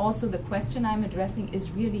variable. Also, the question I'm addressing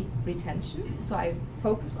is really retention, so I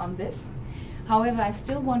focus on this. However, I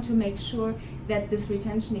still want to make sure that this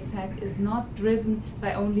retention effect is not driven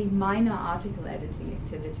by only minor article editing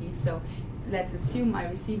activities. So let's assume I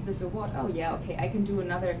receive this award. Oh yeah, okay, I can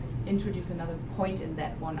introduce another point in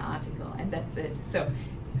that one article, and that's it.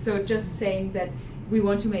 So just saying that we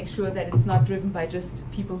want to make sure that it's not driven by just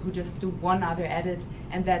people who just do one other edit,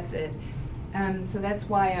 and that's it. So that's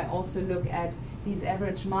why I also look at these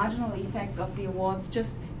average marginal effects of the awards,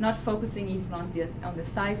 just not focusing even on the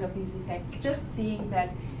size of these effects, just seeing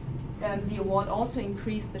that the award also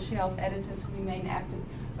increased the share of editors who remain active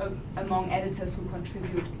among editors who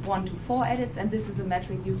contribute 1 to 4 edits, and this is a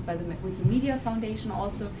metric used by the Wikimedia Foundation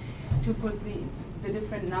also to put the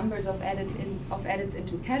different numbers of edits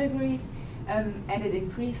into categories, and it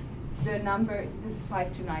increased the number. This is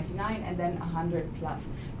 5 to 99, and then 100 plus.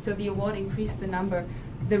 So the award increased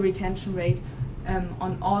the retention rate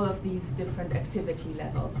on all of these different activity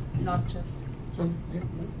levels, not just. So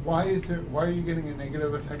why are you getting a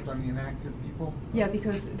negative effect on the inactive people? Yeah,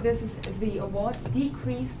 because the award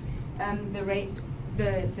decreased the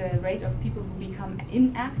rate of people who become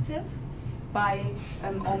inactive by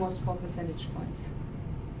almost 4 percentage points.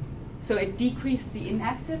 So it decreased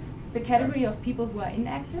the category of people who are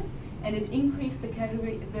inactive, and it increased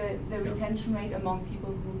the retention rate among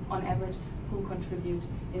people who, on average, who contribute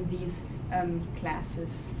in these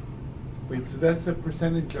classes. Wait, so that's a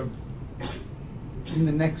percentage of in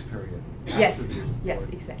the next period? Yes, yes,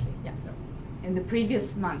 exactly, yeah. In the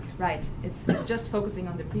previous month, right. It's just focusing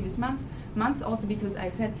on the previous month, also because I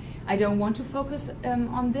said I don't want to focus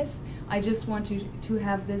on this. I just want to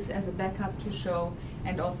have this as a backup to show,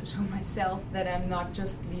 and also show myself that I'm not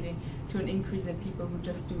just leading to an increase in people who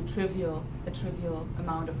just do a trivial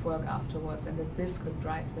amount of work afterwards, and that this could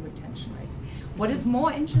drive the retention rate. What is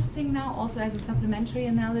more interesting now, also as a supplementary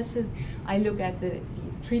analysis, I look at the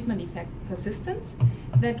treatment effect persistence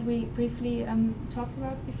that we briefly talked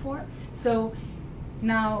about before. So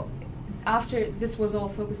now, after this was all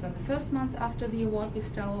focused on the first month after the award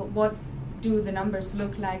bestowal, what do the numbers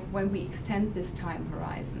look like when we extend this time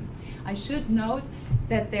horizon? I should note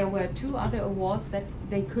that there were 2 other awards that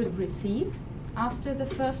they could receive after the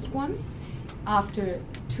first one, after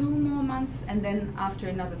 2 more months, and then after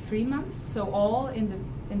another 3 months. So all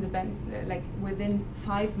within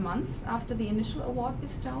 5 months after the initial award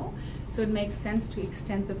bestowal. So it makes sense to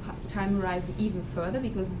extend the time horizon even further,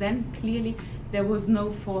 because then clearly there was no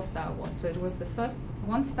 4-star award. So it was the first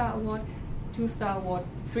 1-star award, 2-star award,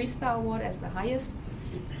 3-star award as the highest.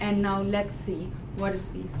 And now let's see what is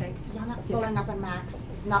the effect. Jana, following up on Max,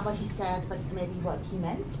 it's not what he said, but maybe what he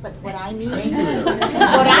meant. But what I mean,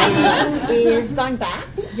 what I mean is going back.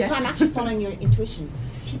 Yes. So I'm actually following your intuition.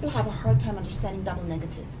 People have a hard time understanding double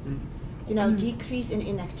negatives. You know, decrease in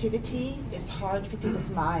inactivity is hard for people's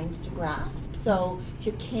mind to grasp. So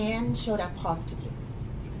you can show that positively.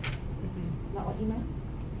 Not what you meant?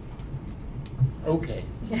 Okay.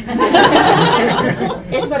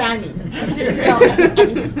 It's what I mean. No, I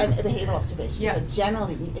think it's a behavioral observation. Yeah. So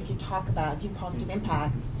generally, if you talk about positive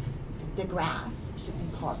impacts, the graph should be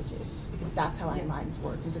positive, because that's how our minds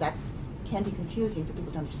work. And so that's can be confusing for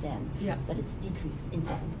people to understand that it's decrease in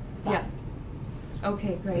something. Yeah.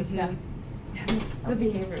 Okay, great. Yeah. That's the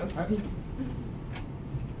behavioral speak.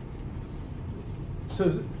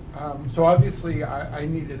 So obviously I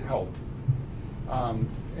needed help.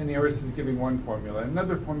 And Iris is giving one formula.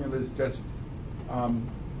 Another formula is just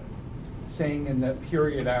saying in the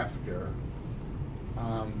period after.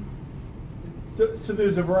 So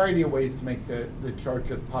there's a variety of ways to make the chart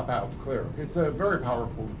just pop out clear. It's a very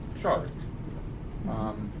powerful chart.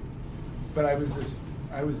 But I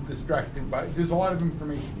was distracted by, there's a lot of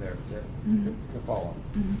information there to follow.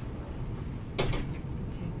 Okay.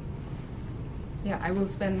 Yeah, I will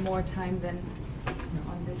spend more time than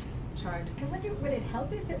on this chart. I wonder, would it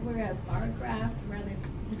help if it were a bar graph rather?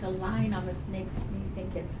 The line almost makes me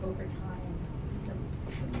think it's over time. So,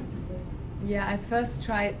 yeah, I first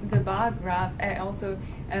tried the bar graph. I also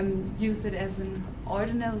used it as an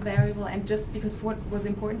ordinal variable, and just because what was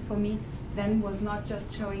important for me then was not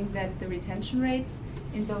just showing that the retention rates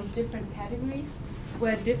in those different categories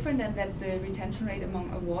were different, and that the retention rate among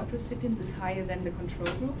award recipients is higher than the control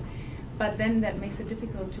group. But then that makes it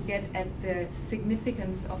difficult to get at the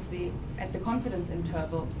significance of at the confidence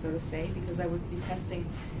intervals, so to say, because I would be testing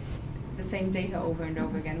the same data over and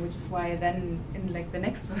over again, which is why then in the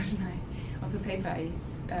next version of the paper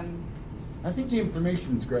I think the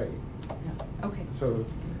information's great. Okay. So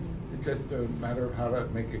it's just a matter of how to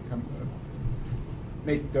make it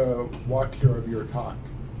make the watcher of your talk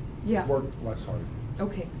work less hard.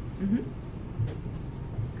 Okay.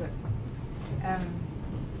 Good.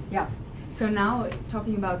 Yeah. So now,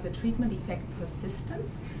 talking about the treatment effect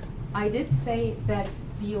persistence, I did say that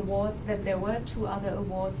there were 2 other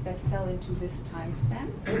awards that fell into this time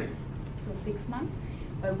span, so 6 months,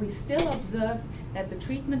 but we still observe that the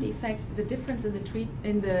treatment effect, the difference in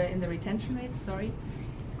the retention rates,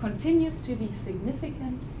 continues to be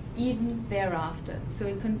significant even thereafter.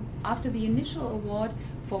 So after the initial award,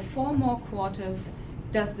 for 4 more quarters,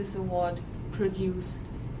 does this award produce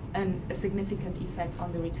a significant effect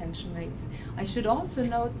on the retention rates. I should also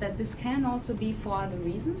note that this can also be for other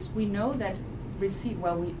reasons. We know that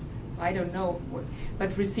I don't know,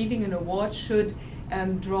 but receiving an award should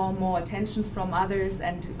draw more attention from others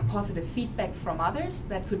and positive feedback from others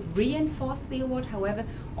that could reinforce the award. However,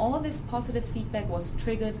 all this positive feedback was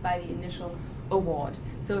triggered by the initial award.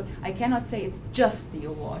 So I cannot say it's just the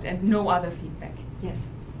award and no other feedback. Yes?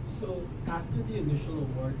 So after the initial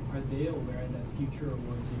award, are they aware that future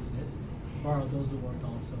awards exist? Or are those awards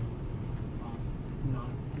also not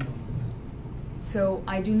known to them? So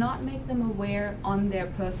I do not make them aware on their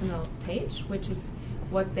personal page, which is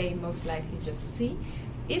what they most likely just see.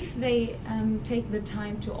 If they take the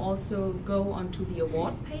time to also go onto the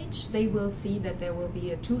award page, they will see that there will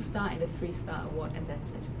be a 2-star and a 3-star award, and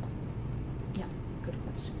that's it. Yeah, good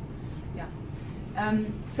question. Yeah.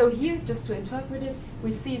 So here, just to interpret it,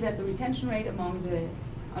 we see that the retention rate among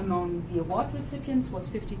the award recipients was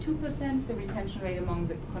 52%. The retention rate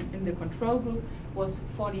in the control group was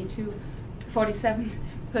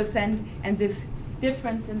 47%, and this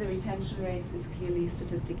difference in the retention rates is clearly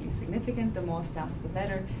statistically significant. The more stars, the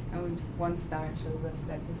better. And 1 star shows us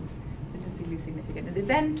that this is statistically significant. And it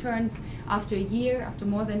then turns, after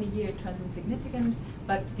more than a year, it turns insignificant,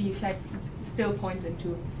 but the effect still points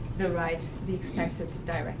into the expected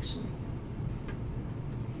direction.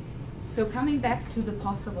 So coming back to the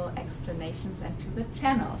possible explanations and to the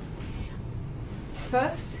channels.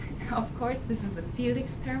 First, of course, this is a field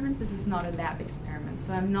experiment. This is not a lab experiment.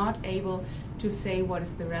 So I'm not able to say what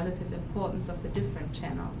is the relative importance of the different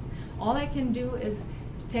channels. All I can do is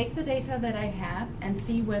take the data that I have and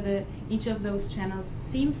see whether each of those channels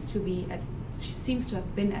seems to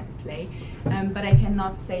have been at play, but I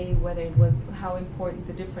cannot say how important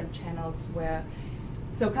the different channels were.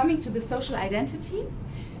 So coming to the social identity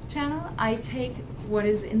channel, I take what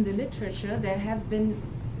is in the literature. There have been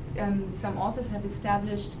some authors have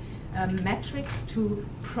established metrics to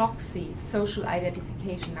proxy social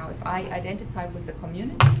identification. Now, if I identify with the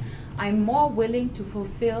community, I'm more willing to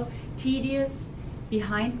fulfill tedious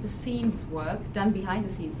behind-the-scenes work done behind the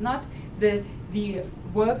scenes, not the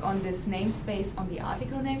work on this namespace, on the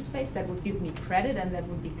article namespace that would give me credit and that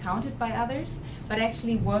would be counted by others, but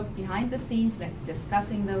actually work behind the scenes, like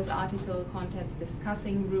discussing those article contents,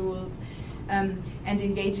 discussing rules, and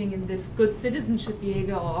engaging in this good citizenship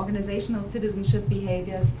behavior or organizational citizenship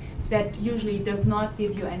behaviors that usually does not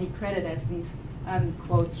give you any credit, as these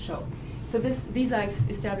quotes show. So these are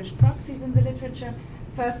established proxies in the literature.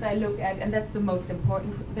 First I look at, and that's the most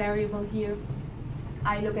important variable here,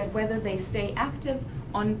 I look at whether they stay active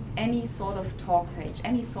on any sort of talk page,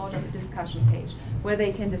 any sort of discussion page, where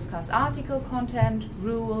they can discuss article content,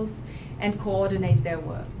 rules, and coordinate their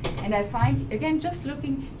work. And I find, again, just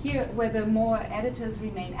looking here, whether more editors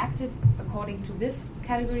remain active according to this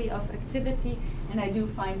category of activity, and I do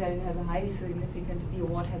find that it has a highly significant, the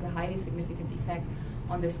award has a highly significant effect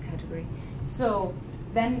on this category. So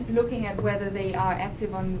then looking at whether they are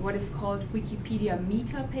active on what is called Wikipedia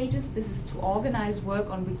meta pages. This is to organize work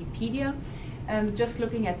on Wikipedia. Just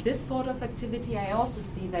looking at this sort of activity, I also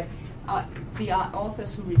see that the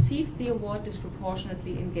authors who received the award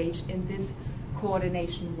disproportionately engaged in this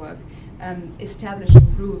coordination work,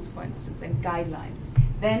 establishing rules, for instance, and guidelines.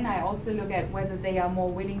 Then I also look at whether they are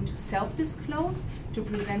more willing to self-disclose, to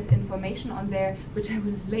present information on their, which I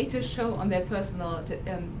will later show on their personal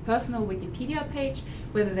Wikipedia page,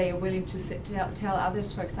 whether they are willing to tell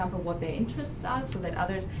others, for example, what their interests are, so that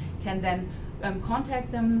others can then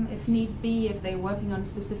contact them if need be, if they're working on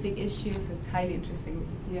specific issues. It's highly interesting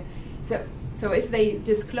here. So if they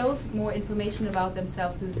disclose more information about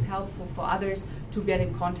themselves, this is helpful for others to get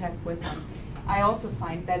in contact with them. I also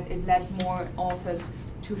find that it led more authors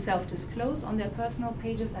to self-disclose on their personal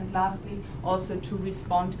pages, and lastly, also to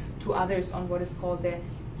respond to others on what is called their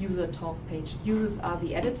user talk page. Users are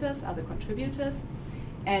the editors, are the contributors,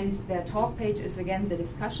 and their talk page is again the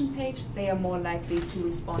discussion page. They are more likely to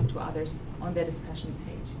respond to others on their discussion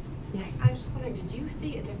page. Yes? I just wondering, did you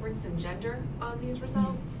see a difference in gender on these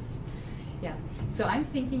results? Yeah, so I'm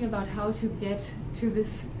thinking about how to get to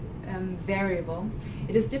this variable.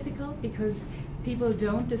 It is difficult because people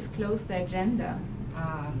don't disclose their gender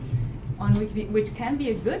on Wikipedia, which can be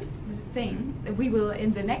a good thing. We will,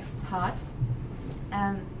 in the next part,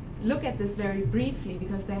 look at this very briefly,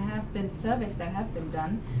 because there have been surveys that have been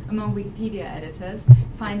done among Wikipedia editors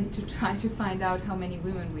to try to find out how many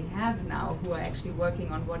women we have now who are actually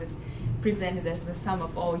working on what is presented as the sum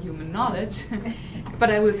of all human knowledge.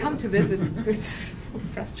 But I will come to this. It's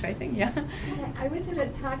frustrating, yeah. I was at a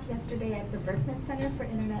talk yesterday at the Berkman Center for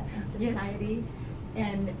Internet and Society,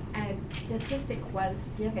 and statistic was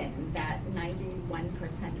given that 91%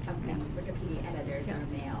 of the Wikipedia editors are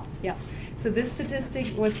male. Yeah. So this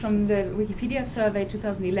statistic was from the Wikipedia survey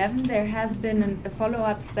 2011. There has been a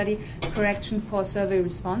follow-up study, correction for survey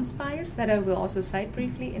response bias, that I will also cite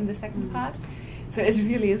briefly in the second part. So it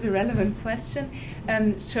really is a relevant question,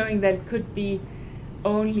 showing that it could be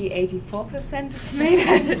only 84% of male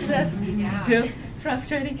editors. Still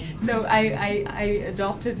frustrating. So I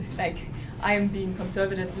adopted, like, I am being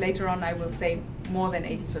conservative. Later on I will say more than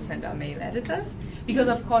 80% are male editors, because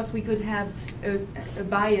of course we could have a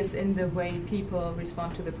bias in the way people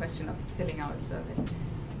respond to the question of filling out a survey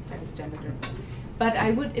that is gender driven. But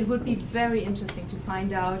it would be very interesting to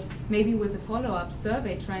find out, maybe with a follow-up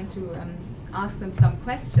survey, trying to ask them some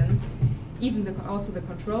questions, even also the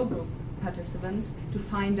control group participants, to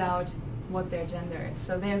find out what their gender is.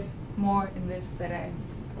 So there's more in this that I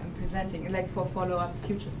am presenting, like for follow-up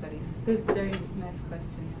future studies. Good, very nice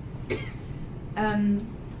question.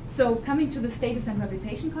 So coming to the status and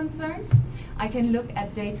reputation concerns, I can look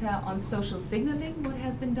at data on social signaling, what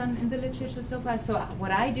has been done in the literature so far. So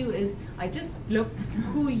what I do is I just look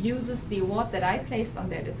who uses the award that I placed on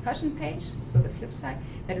their discussion page, so the flip side,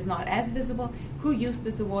 that is not as visible, who used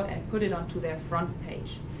this award and put it onto their front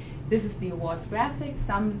page. This is the award graphic.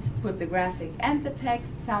 Some put the graphic and the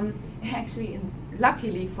text. Some actually,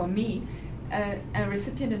 luckily for me, a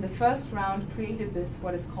recipient in the first round created this,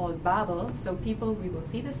 what is called Babel. So people, we will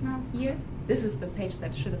see this now here. This is the page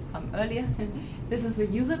that should have come earlier. This is the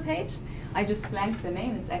user page. I just blanked the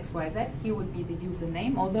name, it's XYZ. Here would be the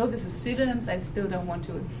username. Although this is pseudonyms, I still don't want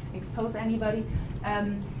to expose anybody.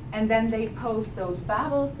 And then they post those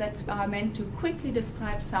Babels that are meant to quickly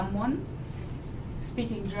describe someone,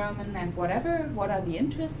 speaking German and whatever, what are the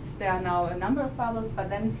interests. There are now a number of Babels, but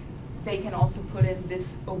then they can also put in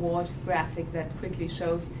this award graphic that quickly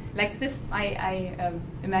shows, like this, I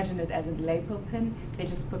imagine it as a label pin. They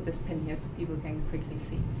just put this pin here so people can quickly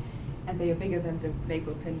see. And they are bigger than the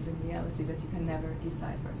label pins in reality that you can never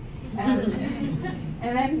decipher.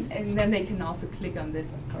 And then they can also click on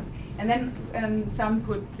this, of course. And then some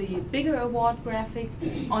put the bigger award graphic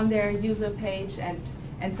on their user page, and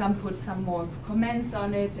some put some more comments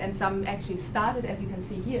on it, and some actually started, as you can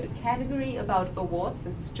see here, a category about awards,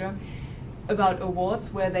 this is German, about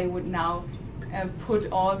awards, where they would now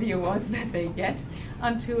put all the awards that they get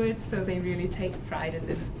onto it, so they really take pride in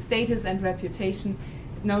this. Status and reputation,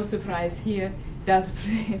 no surprise here, does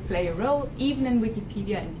play a role, even in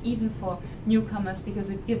Wikipedia and even for newcomers,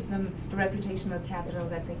 because it gives them a reputational capital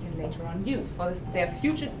that they can later on use for their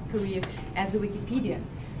future career as a Wikipedian.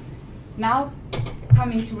 Now,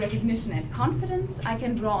 coming to recognition and confidence, I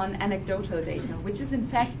can draw on anecdotal data, which is in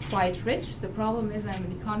fact quite rich. The problem is I'm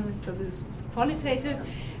an economist, so this is qualitative,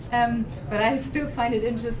 but I still find it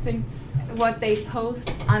interesting what they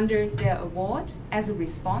post under their award as a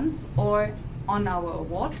response, or on our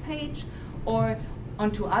award page, or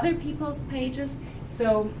onto other people's pages.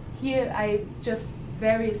 So here I just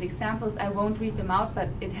various examples. I won't read them out, but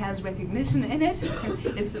it has recognition in it.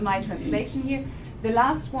 It's my translation here. The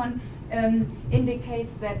last one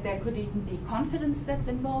indicates that there could even be confidence that's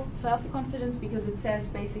involved, self-confidence, because it says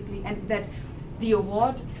basically, and that the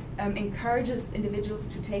award encourages individuals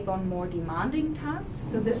to take on more demanding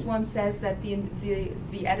tasks. So this one says that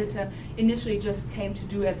the editor initially just came to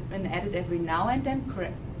do an edit every now and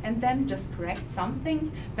then, just correct some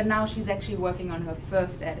things, but now she's actually working on her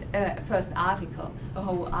first article, a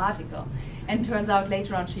whole article. And turns out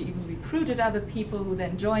later on she even recruited other people who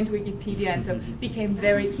then joined Wikipedia, and so became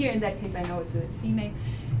very, here in that case I know it's a female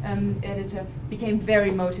editor, became very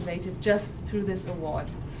motivated just through this award.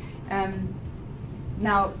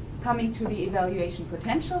 Now, coming to the evaluation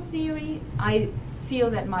potential theory, I feel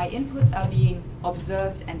that my inputs are being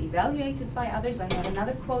observed and evaluated by others. I have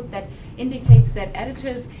another quote that indicates that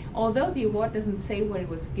editors, although the award doesn't say what it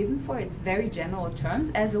was given for, it's very general terms,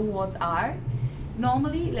 as awards are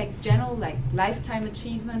normally, like general, like lifetime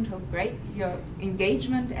achievement or great, your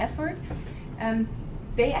engagement effort.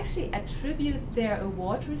 They actually attribute their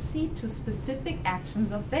award receipt to specific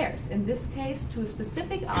actions of theirs. In this case, to a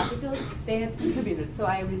specific article they have contributed. So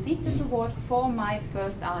I received this award for my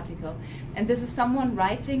first article. And this is someone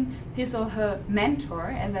writing his or her mentor.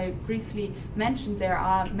 As I briefly mentioned, there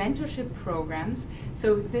are mentorship programs.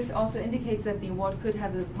 So this also indicates that the award could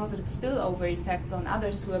have a positive spillover effects on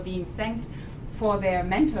others who are being thanked for their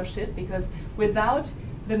mentorship, because without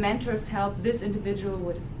the mentor's help, this individual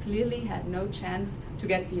would have clearly had no chance to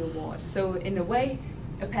get the award. So in a way,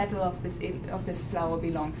 a petal of this flower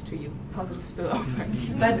belongs to you. Positive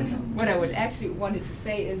spillover. But what I would actually wanted to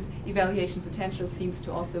say is evaluation potential seems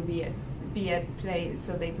to also be at play.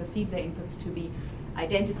 So they perceive their inputs to be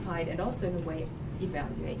identified and also in a way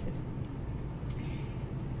evaluated.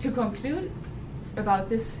 To conclude about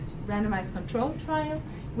this randomized control trial,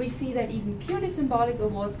 we see that even purely symbolic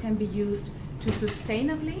awards can be used to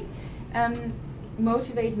sustainably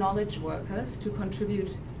motivate knowledge workers to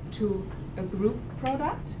contribute to a group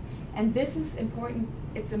product. And this is important.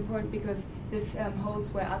 It's important because this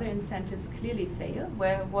holds where other incentives clearly fail,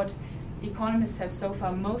 where what economists have so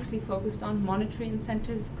far mostly focused on, monetary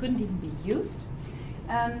incentives, couldn't even be used,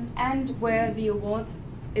 and where the awards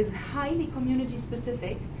is highly community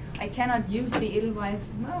specific. I cannot use the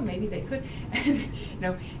Edelweiss, well, maybe they could,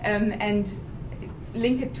 no, and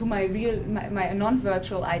link it to my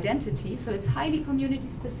non-virtual identity. So it's highly community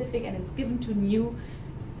specific, and it's given to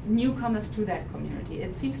newcomers to that community.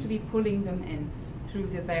 It seems to be pulling them in through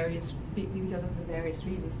the various, because of the various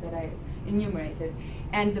reasons that I enumerated.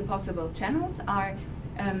 And the possible channels are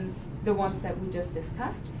the ones that we just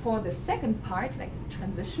discussed. For the second part, like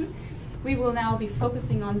transition, we will now be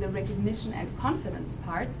focusing on the recognition and confidence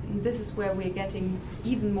part. And this is where we're getting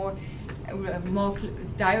even more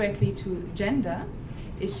directly to gender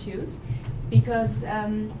issues, because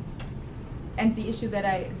and the issue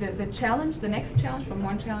that the challenge, the next challenge from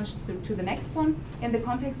one challenge to the next one in the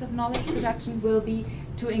context of knowledge production will be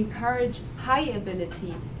to encourage high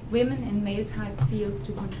ability women in male type fields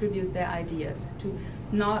to contribute their ideas, to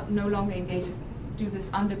no longer do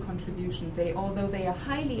this under contribution. Although they are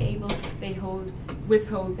highly able, they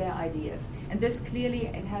withhold their ideas. And this clearly,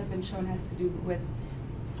 it has been shown, has to do with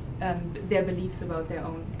their beliefs about their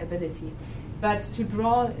own ability. But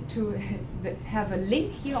to have a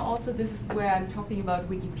link here also, this is where I'm talking about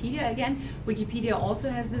Wikipedia again. Wikipedia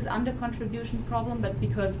also has this under-contribution problem, but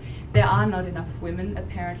because there are not enough women,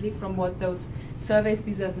 apparently, from what those surveys,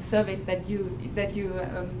 these are the surveys that you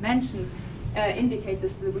mentioned, indicate.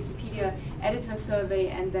 This is the Wikipedia editor survey,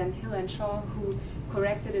 and then Hill and Shaw, who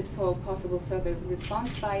corrected it for possible survey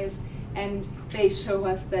response bias, and they show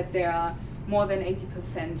us that there are more than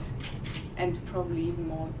 80%, and probably even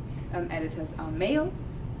more, editors are male,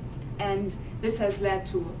 and this has led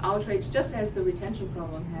to outrage, just as the retention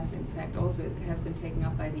problem has, in fact, also it has been taken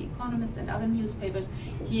up by The Economist and other newspapers.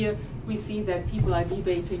 Here we see that people are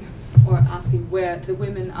debating or asking where the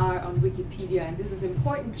women are on Wikipedia, and this is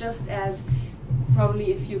important, just as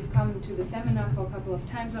probably if you've come to the seminar for a couple of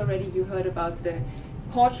times already, you heard about the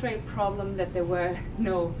portrait problem, that there were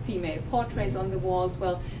no female portraits on the walls.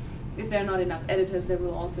 Well, if there are not enough editors, there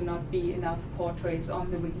will also not be enough portraits on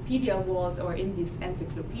the Wikipedia walls or in this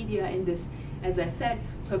encyclopedia, in this, as I said,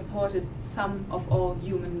 purported sum of all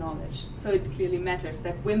human knowledge. So it clearly matters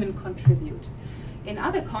that women contribute. In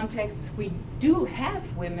other contexts, we do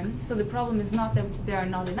have women, so the problem is not that there are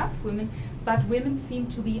not enough women, but women seem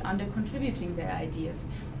to be under-contributing their ideas.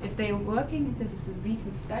 If they are working, this is a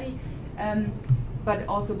recent study, but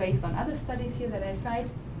also based on other studies here that I cite,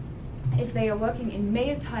 if they are working in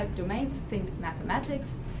male-type domains, think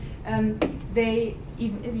mathematics, they,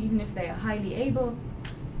 even if they are highly able,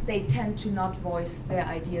 they tend to not voice their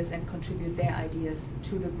ideas and contribute their ideas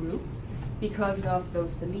to the group because of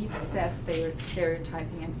those beliefs,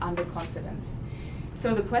 self-stereotyping, and underconfidence.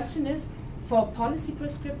 So the question is, for policy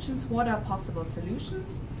prescriptions, what are possible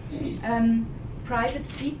solutions? Private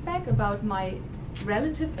feedback about my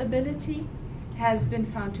relative ability has been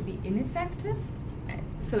found to be ineffective.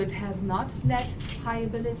 So it has not led high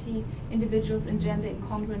ability individuals in gender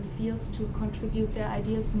incongruent fields to contribute their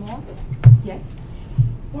ideas more. Yes?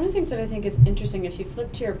 One of the things that I think is interesting, if you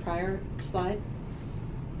flip to your prior slide,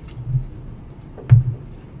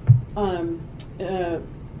 the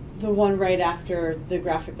one right after the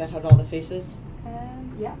graphic that had all the faces.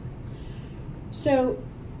 Yeah. So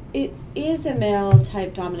it is a male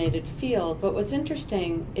type dominated field, but what's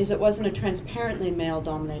interesting is it wasn't a transparently male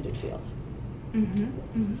dominated field. Mm-hmm.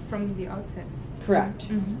 Mm-hmm. From the outset. Correct.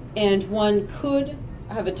 Mm-hmm. And one could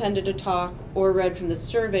have attended a talk or read from the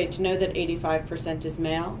survey to know that 85% is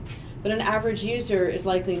male, but an average user is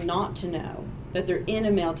likely not to know that they're in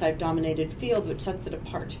a male type dominated field, which sets it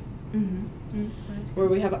apart. Mm-hmm. Mm-hmm. Right. Where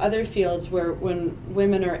we have other fields where when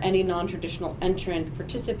women or any non-traditional entrant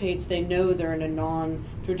participates, they know they're in a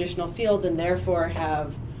non-traditional field and therefore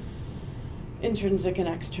have intrinsic and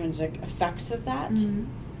extrinsic effects of that. Mm-hmm.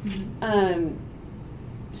 Mm-hmm.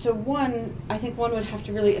 So I think one would have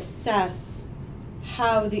to really assess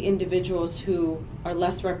how the individuals who are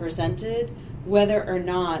less represented, whether or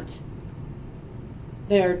not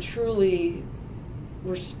they are truly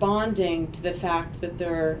responding to the fact that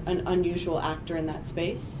they're an unusual actor in that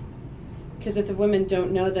space. Because if the women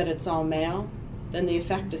don't know that it's all male, then the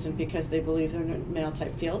effect isn't because they believe they're in a male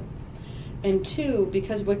type field. And two,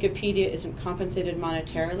 because Wikipedia isn't compensated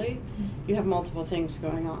monetarily, you have multiple things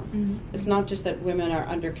going on. It's not just that women are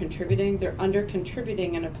under-contributing, they're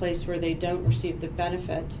under-contributing in a place where they don't receive the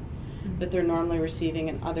benefit that they're normally receiving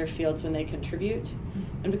in other fields when they contribute.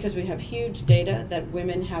 And because we have huge data that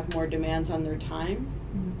women have more demands on their time,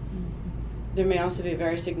 there may also be a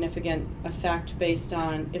very significant effect based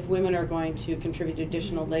on if women are going to contribute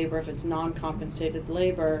additional labor, if it's non-compensated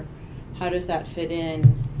labor, how does that fit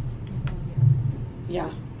in?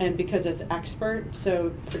 Yeah, and because it's expert,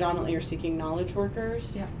 so predominantly you're seeking knowledge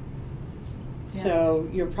workers. Yeah. So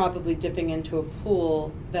you're probably dipping into a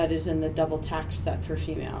pool that is in the double tax set for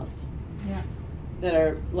females. Yeah. That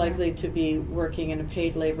are likely to be working in a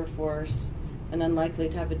paid labor force, and then likely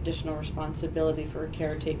to have additional responsibility for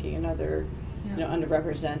caretaking and other,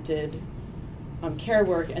 underrepresented care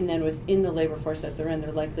work. And then within the labor force that they're in,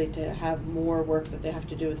 they're likely to have more work that they have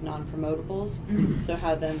to do with non-promotables. So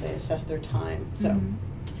how then they assess their time. So.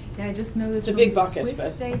 Yeah, I just noticed it's a from big the bucket,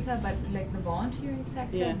 Swiss data, but like the volunteering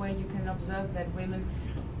sector, where you can observe that women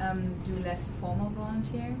do less formal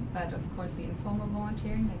volunteering, but of course the informal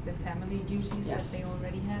volunteering, like the family duties that they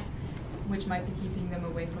already have, which might be keeping them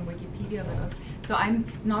away from Wikipedia. But also, so I'm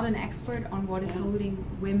not an expert on what is holding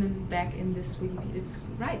women back in this Wikipedia. It's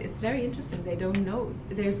right. It's very interesting. They don't know.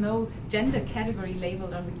 There's no gender category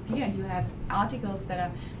labeled on Wikipedia, and you have articles that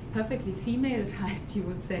are perfectly female typed, you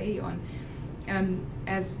would say, on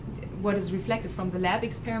as what is reflected from the lab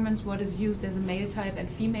experiments, what is used as a male type and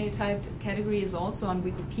female typed category is also on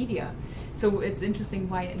Wikipedia. So it's interesting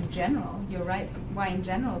why in general, you're right, why in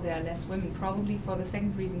general there are less women, probably for the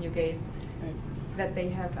second reason you gave, that they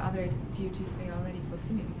have other duties they are already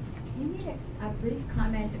fulfilling. You made a brief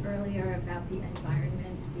comment earlier about the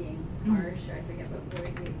environment being harsh, or I forget what word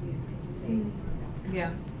you used. Could you say more about that?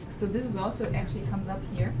 Yeah, so this is also actually comes up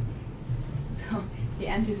here. So the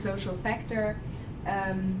antisocial factor,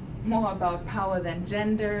 more about power than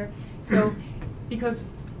gender. So because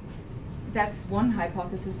that's one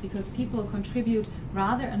hypothesis, because people contribute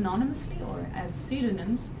rather anonymously or as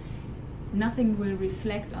pseudonyms, nothing will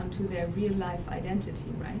reflect onto their real life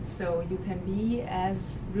identity, right? So you can be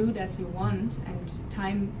as rude as you want and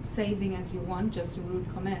time saving as you want, just a rude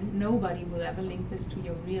comment. Nobody will ever link this to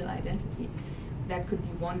your real identity. That could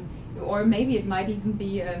be one, or maybe it might even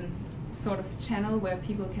be sort of channel where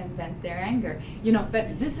people can vent their anger,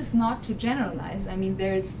 but this is not to generalize. I mean,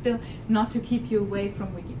 there is still not to keep you away from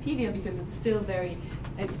Wikipedia, because it's still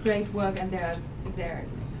it's great work, and there are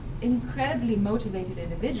incredibly motivated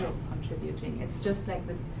individuals contributing. It's just like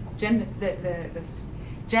the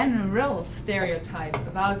general stereotype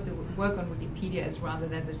about the work on Wikipedia is rather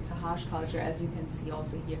that it's a harsh culture, as you can see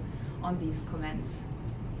also here on these comments.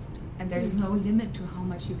 And there's no limit to how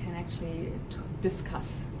much you can actually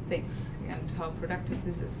discuss things and how productive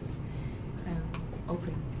this is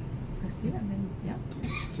open. First year, and then,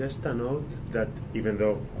 Just a note that even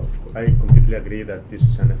though I completely agree that this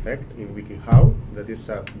is an effect in WikiHow, that is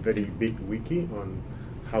a very big wiki on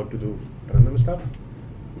how to do random stuff,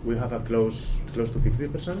 we have a close to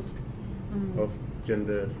 50% of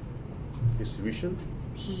gender distribution.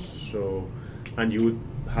 So, and you would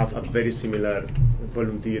have a very similar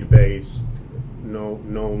volunteer-based, no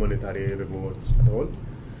monetary rewards at all.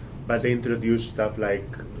 But they introduce stuff like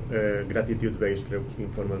gratitude-based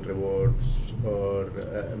informal rewards, or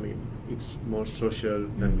it's more social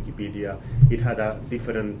than Wikipedia. It had a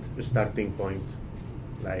different starting point.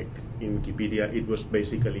 Like in Wikipedia, it was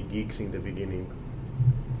basically geeks in the beginning.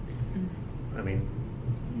 I mean,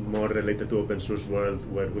 more related to open source world,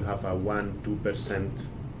 where we have a 1-2%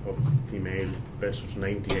 of female versus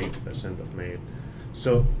 98% of male.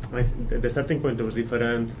 So the starting point was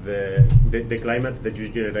different. The climate that you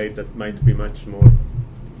generate that might be much more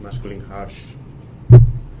masculine, harsh.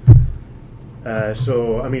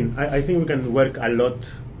 So I mean, I think we can work a lot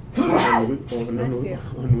on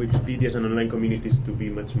Wikipedias and online communities to be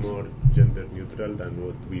much more gender neutral than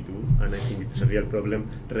what we do, and I think it's a real problem,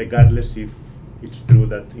 regardless if it's true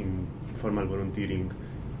that in formal volunteering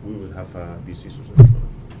we would have these issues as well.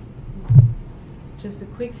 Just a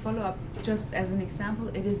quick follow-up, just as an example,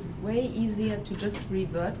 it is way easier to just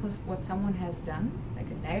revert what someone has done, like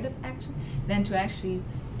a negative action, than to actually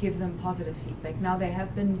give them positive feedback. Now there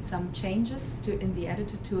have been some changes in the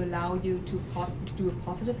editor to allow you to do a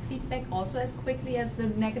positive feedback also as quickly as the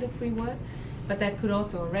negative reward, but that could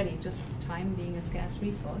also already, just time being a scarce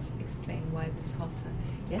resource, explain why this hostile.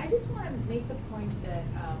 Yes? I just want to make the point that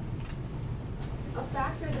a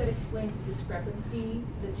factor that explains the discrepancy,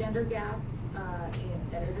 the gender gap,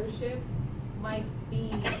 in editorship might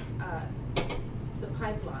be the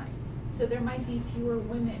pipeline. So there might be fewer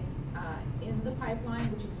women in the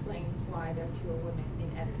pipeline, which explains why there are fewer women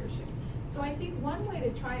in editorship. So I think one way to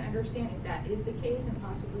try and understand if that is the case and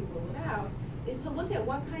possibly rule it out is to look at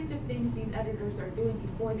what kinds of things these editors are doing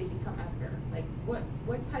before they become editor. Like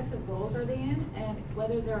what types of roles are they in, and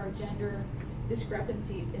whether there are gender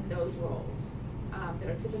discrepancies in those roles that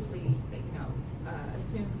are typically,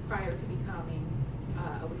 assumed prior to becoming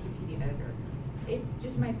a Wikipedia editor. It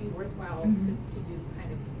just might be worthwhile to do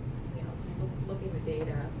kind of, look in the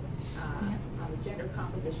data on the gender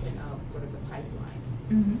composition of sort of the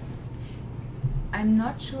pipeline. I'm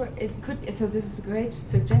not sure it could. So this is a great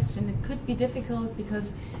suggestion. It could be difficult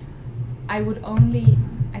because I could only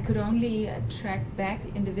track back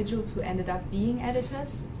individuals who ended up being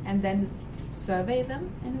editors and then survey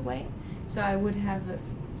them in a way. So I would have a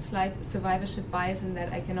slight survivorship bias in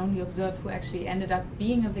that I can only observe who actually ended up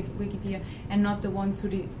being a Wikipedia and not the ones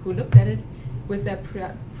who looked at it with their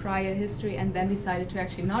prior history and then decided to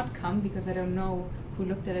actually not come because I don't know who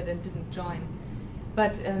looked at it and didn't join.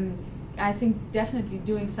 But I think definitely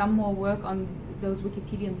doing some more work on those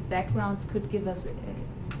Wikipedians' backgrounds could give us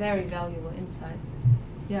very valuable insights.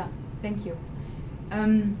 Yeah, thank you.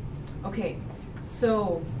 Okay,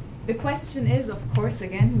 so the question is, of course,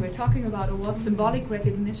 again, we're talking about award symbolic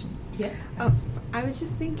recognition. Yes? Oh, I was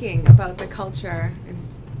just thinking about the culture, and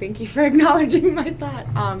thank you for acknowledging my thought.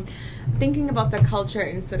 Thinking about the culture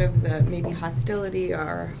and sort of the maybe hostility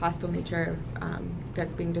or hostile nature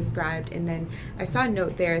that's being described, and then I saw a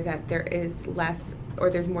note there that there is less, or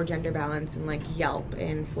there's more gender balance in like Yelp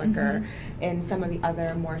and Flickr and some of the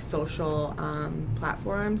other more social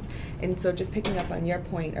platforms. And so just picking up on your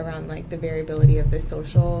point around like the variability of the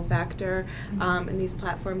social factor in these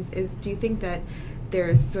platforms is, do you think that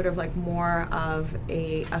there's sort of like more of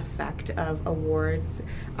a effect of awards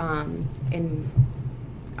in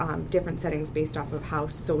different settings based off of how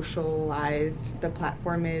socialized the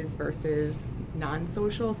platform is versus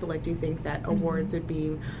non-social? So like, do you think that awards would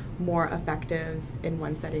be more effective in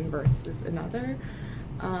one setting versus another?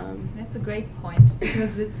 That's a great point,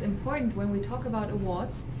 because it's important when we talk about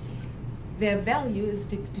awards, their value is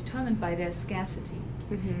determined by their scarcity.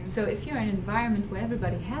 So if you're in an environment where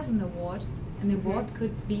everybody has an award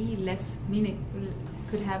could be less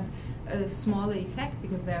could have a smaller effect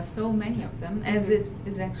because there are so many of them, as it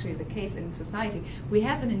is actually the case in society. We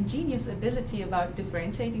have an ingenious ability about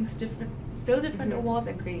differentiating different awards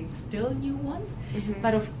and creating still new ones.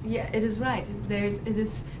 But it is right. It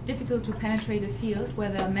is difficult to penetrate a field where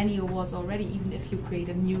there are many awards already, even if you create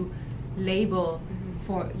a new label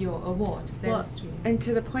for your award. That's true. And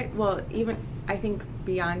to the point, even I think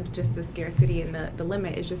beyond just the scarcity and the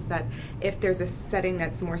limit is just that if there's a setting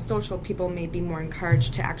that's more social, people may be more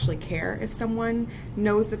encouraged to actually care if someone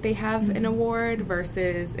knows that they have an award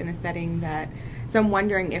versus in a setting that, so I'm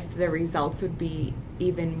wondering if the results would be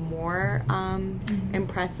even more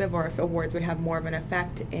impressive, or if awards would have more of an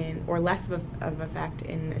effect or less of effect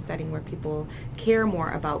in a setting where people care more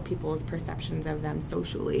about people's perceptions of them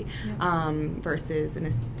socially, versus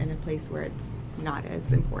in a place where it's not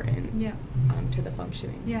as important to the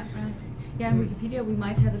functioning. Yeah, right. Yeah, in Wikipedia we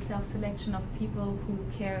might have a self-selection of people who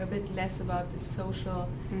care a bit less about the social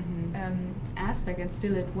aspect, and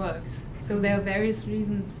still it works. So there are various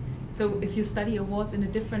reasons. So if you study awards in a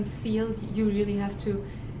different field, you really have to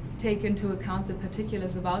take into account the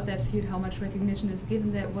particulars about that field, how much recognition is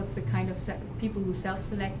given there, what's the kind of people who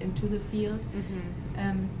self-select into the field.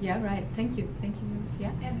 Yeah, right. Thank you. Thank you very much.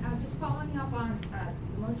 Yeah. And just following up on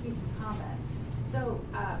the most recent comment, so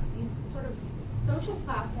these sort of social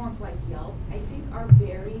platforms like Yelp, I think, are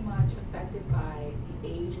very much affected by the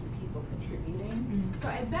age of people contributing. So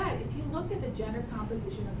I bet if you looked at the gender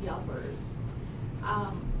composition of Yelpers,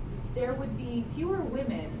 there would be fewer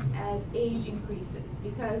women as age increases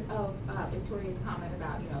because of Victoria's comment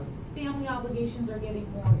about, family obligations are getting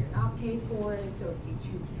more, you're not paid for it, so if you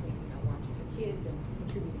choose between, watching your kids and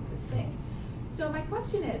contributing to this thing. So my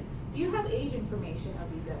question is, do you have age information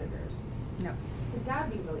of these editors? No. But that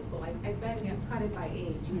would be really cool. I bet if you cut it by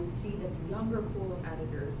age, you would see that the younger pool of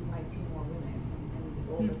editors, you might see more women, and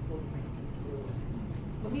the older pool, you might see fewer women.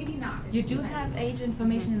 But maybe not. You do have age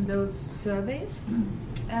information in those surveys,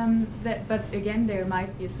 but again, there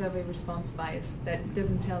might be a survey response bias that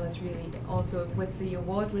doesn't tell us really. Also, with the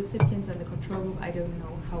award recipients and the control group, I don't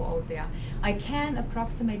know how old they are. I can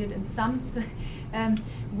approximate it in some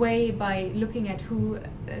way by looking at who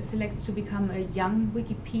selects to become a young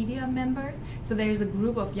Wikipedia member. So there is a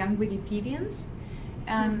group of young Wikipedians,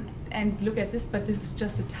 and look at this, but this is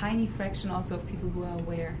just a tiny fraction also of people who are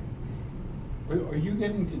aware. Are you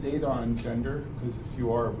getting to data on gender? Because if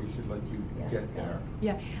you are, we should let you get there.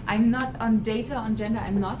 Yeah, I'm not on data on gender.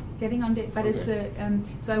 I'm not getting on data, but Okay. it's a.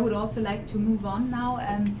 So I would also like to move on now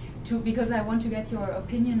because I want to get your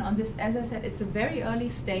opinion on this. As I said, it's a very early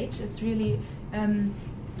stage. It's really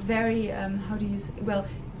very. How do you say? Well,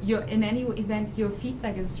 in any event, your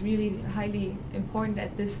feedback is really highly important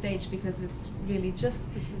at this stage because it's really just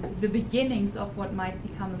the beginnings of what might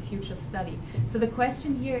become a future study. So the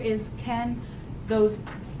question here is, can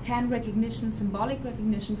recognition, symbolic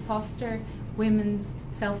recognition, foster women's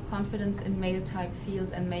self-confidence in male-type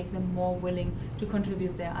fields and make them more willing to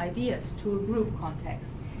contribute their ideas to a group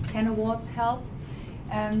context? Can awards help?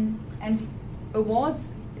 And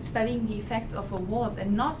awards, studying the effects of awards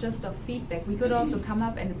and not just of feedback. We could also come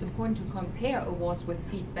up, and it's important to compare awards with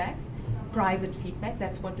feedback, private feedback,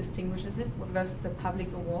 that's what distinguishes it versus the public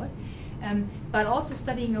award. But also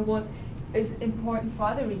studying awards is important for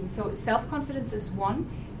other reasons. So self-confidence is one.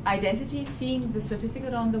 Identity, seeing the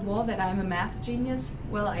certificate on the wall that I'm a math genius.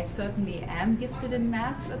 Well, I certainly am gifted in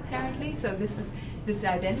maths, apparently. So this is this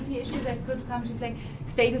identity issue that could come to play.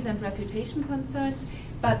 Status and reputation concerns.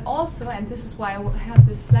 But also, and this is why I have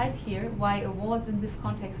this slide here, why awards in this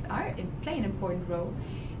context play an important role.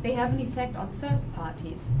 They have an effect on third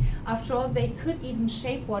parties. After all, they could even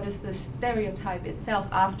shape what is the stereotype itself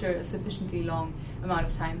after a sufficiently long amount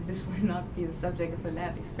of time. This will not be the subject of a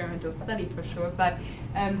lab experimental study for sure, but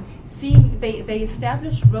seeing they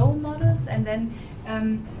establish role models, and then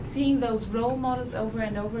seeing those role models over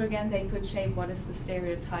and over again, they could shape what is the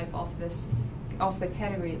stereotype of the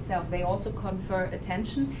category itself. They also confer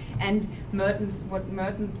attention, and what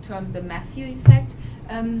Merton termed the Matthew effect.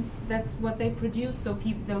 That's what they produce. So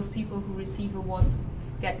those people who receive awards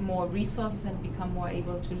get more resources and become more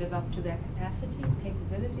able to live up to their capacities,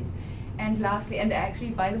 capabilities. And lastly, and actually,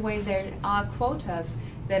 by the way, there are quotas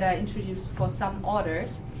that are introduced for some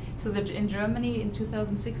orders. So that in Germany in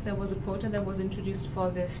 2006 there was a quota that was introduced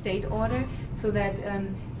for the state order, so that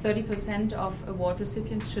 30% of award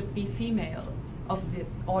recipients should be female, of the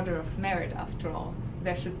order of merit. After all,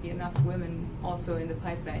 there should be enough women also in the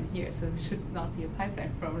pipeline here, so this should not be a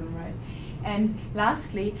pipeline problem, right? And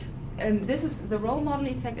lastly, this is the role model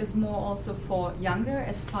effect is more also for younger,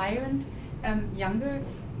 aspirant, younger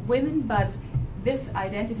women, but this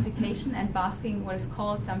identification and basking, what is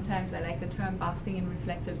called sometimes, I like the term basking in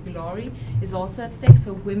reflected glory, is also at stake.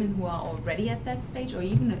 So women who are already at that stage or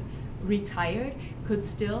even retired could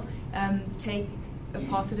still get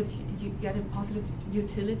a positive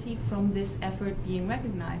utility from this effort being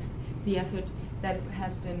recognized, the effort that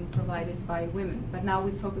has been provided by women. But now we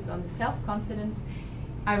focus on the self-confidence.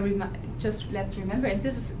 Let's remember, and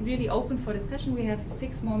this is really open for discussion. We have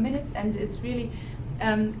 6 more minutes, and it's really,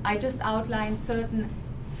 I just outlined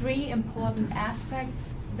three important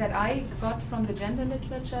aspects that I got from the gender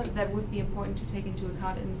literature that would be important to take into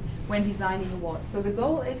account when designing awards. So the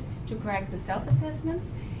goal is to correct the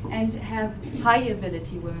self-assessments and have high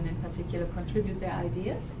ability women in particular contribute their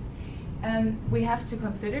ideas. We have to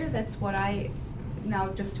consider, that's what I, now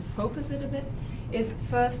just to focus it a bit, is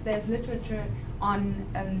first there's literature on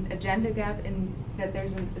a gender gap in that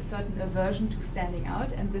there's a certain aversion to standing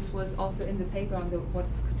out, and this was also in the paper on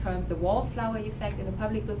what's termed the wallflower effect in a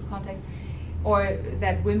public goods context, or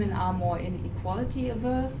that women are more inequality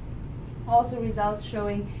averse. Also results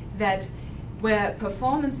showing that where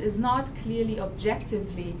performance is not clearly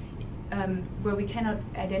objectively, where we cannot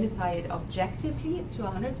identify it objectively to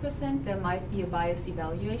 100%, there might be a biased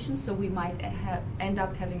evaluation, so we might end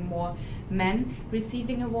up having more men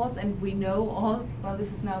receiving awards, and we know well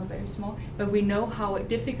this is now very small, but we know how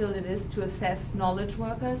difficult it is to assess knowledge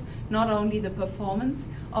workers, not only the performance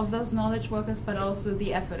of those knowledge workers, but also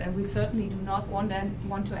the effort, and we certainly do not want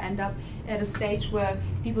to end up at a stage where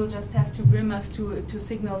people just have to grimace to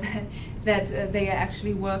signal that they are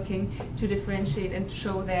actually working to differentiate and to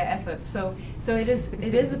show their effort. So it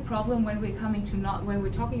is a problem when we're when we're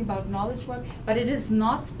talking about knowledge work, but it is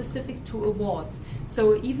not specific to awards.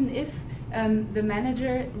 So even if the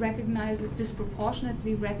manager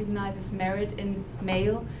disproportionately recognizes merit in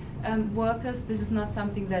male workers, this is not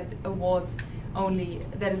something that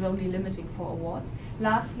is only limiting for awards.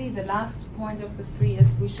 Lastly, the last point of the 3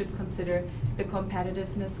 is we should consider the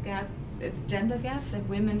competitiveness gap, gender gap that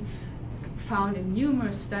women found in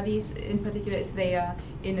numerous studies, in particular if they are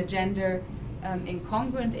in a gender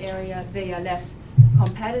incongruent area, they are less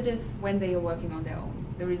competitive when they are working on their own.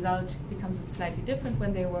 The result becomes slightly different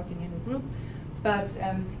when they are working in a group, but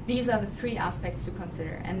these are the 3 aspects to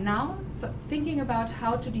consider. And now, thinking about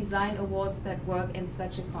how to design awards that work in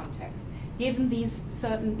such a context, given these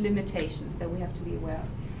certain limitations that we have to be aware of.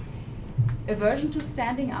 aversion to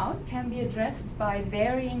standing out can be addressed by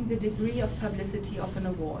varying the degree of publicity of an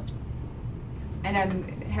award. And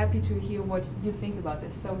I'm happy to hear what you think about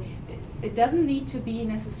this. So it doesn't need to be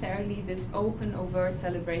necessarily this open, overt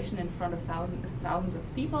celebration in front of thousands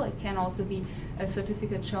of people. It can also be a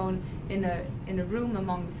certificate shown in a room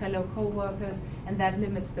among fellow co-workers, and that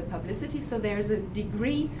limits the publicity. So there's a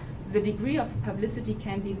degree. The degree of publicity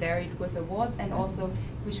can be varied with awards, and also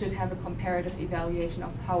we should have a comparative evaluation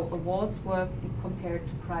of how awards work compared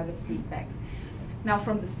to private feedbacks. Now,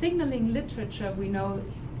 from the signaling literature, we know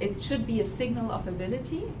it should be a signal of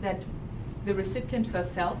ability that the recipient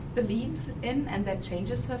herself believes in, and that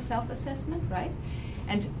changes her self-assessment, right?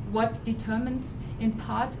 And what determines, in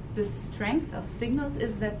part, the strength of signals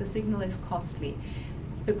is that the signal is costly.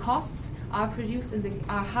 The costs are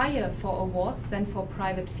are higher for awards than for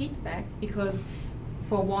private feedback, because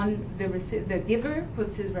for one, the giver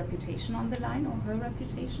puts his reputation on the line, or her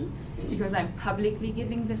reputation, because I'm publicly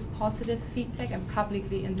giving this positive feedback, I'm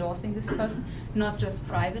publicly endorsing this person, not just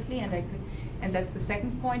privately. And that's the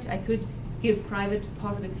second point. I could give private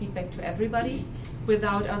positive feedback to everybody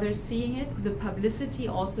without others seeing it. The publicity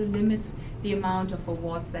also limits the amount of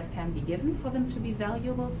awards that can be given for them to be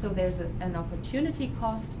valuable. So there's an opportunity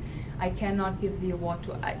cost. I cannot give the award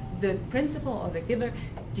to the principal, or the giver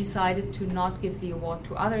decided to not give the award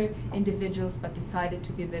to other individuals, but decided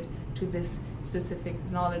to give it to this specific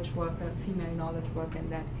knowledge worker, female knowledge worker in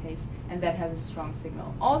that case, and that has a strong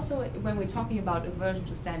signal. Also, when we're talking about aversion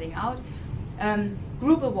to standing out,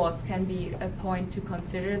 group awards can be a point to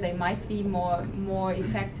consider. They might be more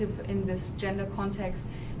effective in this gender context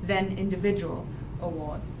than individual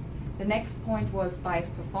awards. The next point was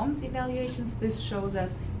biased performance evaluations. This shows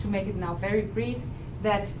us, to make it now very brief,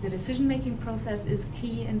 that the decision-making process is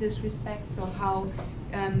key in this respect. So how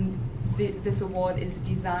this award is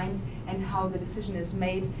designed and how the decision is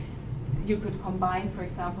made. You could combine, for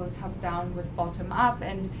example, top-down with bottom-up,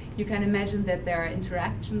 and you can imagine that there are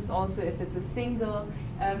interactions also if it's a single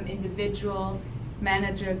individual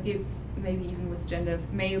manager, maybe even with gender,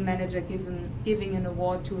 male manager giving an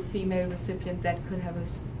award to a female recipient, that could have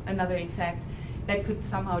another effect. That could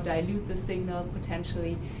somehow dilute the signal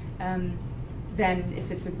potentially than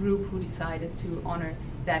if it's a group who decided to honor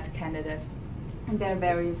that candidate. And there are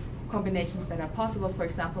various combinations that are possible, for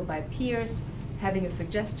example, by peers, having a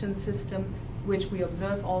suggestion system, which we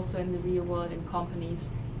observe also in the real world in companies,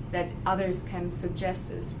 that others can suggest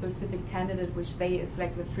a specific candidate, which it's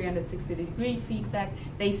like the 360-degree feedback.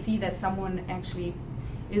 They see that someone actually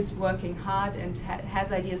is working hard and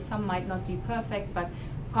has ideas. Some might not be perfect, but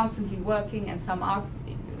constantly working, and some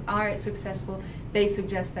are successful. They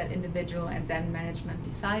suggest that individual, and then management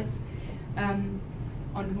decides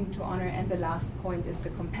on whom to honor. And the last point is the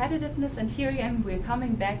competitiveness. And here again, we're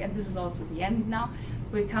coming back, and this is also the end now,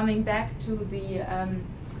 we're coming back to the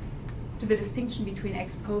distinction between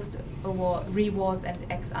ex post rewards and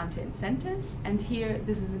ex ante incentives. And here,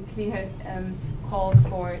 this is a clear call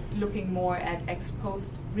for looking more at ex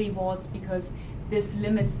post rewards, because this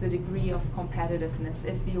limits the degree of competitiveness.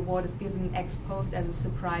 If the award is given ex post as a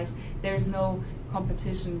surprise, there's no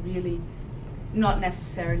competition really. Not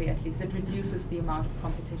necessarily, at least. It reduces the amount of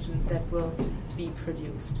competition that will be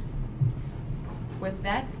produced. With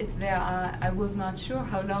that, I was not sure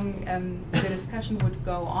how long the discussion would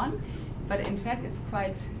go on, but in fact, it's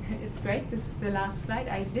great. This is the last slide.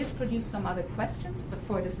 I did produce some other questions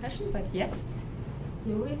for discussion, but yes?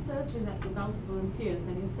 Your research is about volunteers,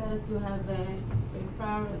 and you said that you have a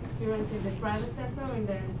prior experience in the private sector, in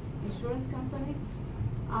the insurance company.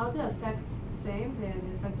 Are the effects same, the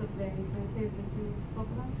effects of the incentive that you spoke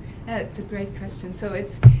about? It's a great question. So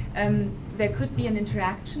it's there could be an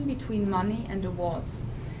interaction between money and awards.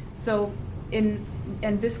 So and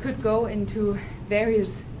this could go into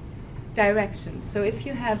various directions. So if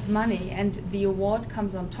you have money and the award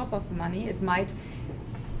comes on top of money, it might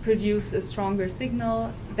produce a stronger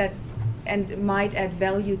signal and might add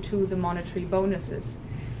value to the monetary bonuses.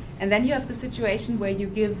 And then you have the situation where you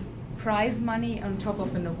give prize money on top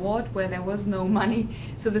of an award where there was no money.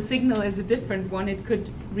 So the signal is a different one. It could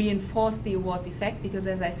reinforce the award's effect because,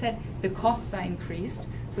 as I said, the costs are increased,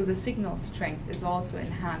 so the signal strength is also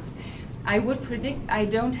enhanced. I would predict,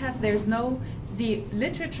 the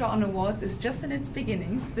literature on awards is just in its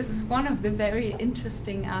beginnings. This is one of the very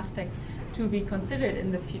interesting aspects to be considered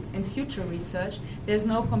in future research. There's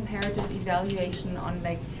no comparative evaluation on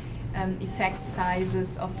effect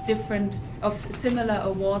sizes of similar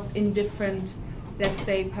awards in different, let's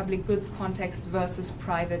say, public goods context versus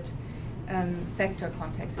private sector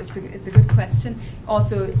context. It's a good question.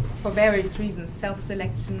 Also, for various reasons,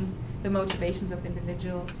 self-selection, the motivations of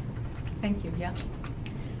individuals. Thank you. Yeah.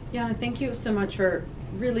 Yana, thank you so much for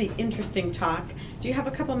really interesting talk. Do you have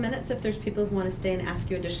a couple minutes if there's people who want to stay and ask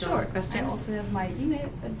you additional questions? I also have my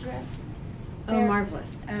email address. Oh, there.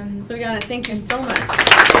 marvelous. So Yana, thank you so much.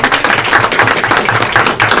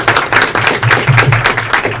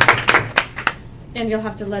 And you'll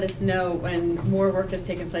have to let us know when more work has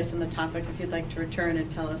taken place on the topic if you'd like to return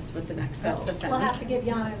and tell us what the next steps have been. We'll have to give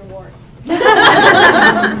Yana an award.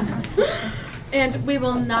 And we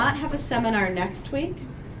will not have a seminar next week.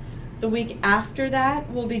 The week after that,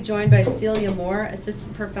 we'll be joined by Celia Moore,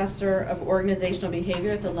 Assistant Professor of Organizational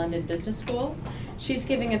Behavior at the London Business School. She's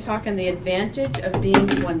giving a talk on the advantage of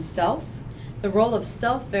being oneself, the role of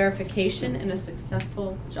self-verification in a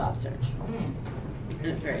successful job search.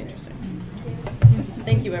 Very interesting.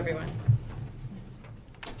 Thank you, everyone.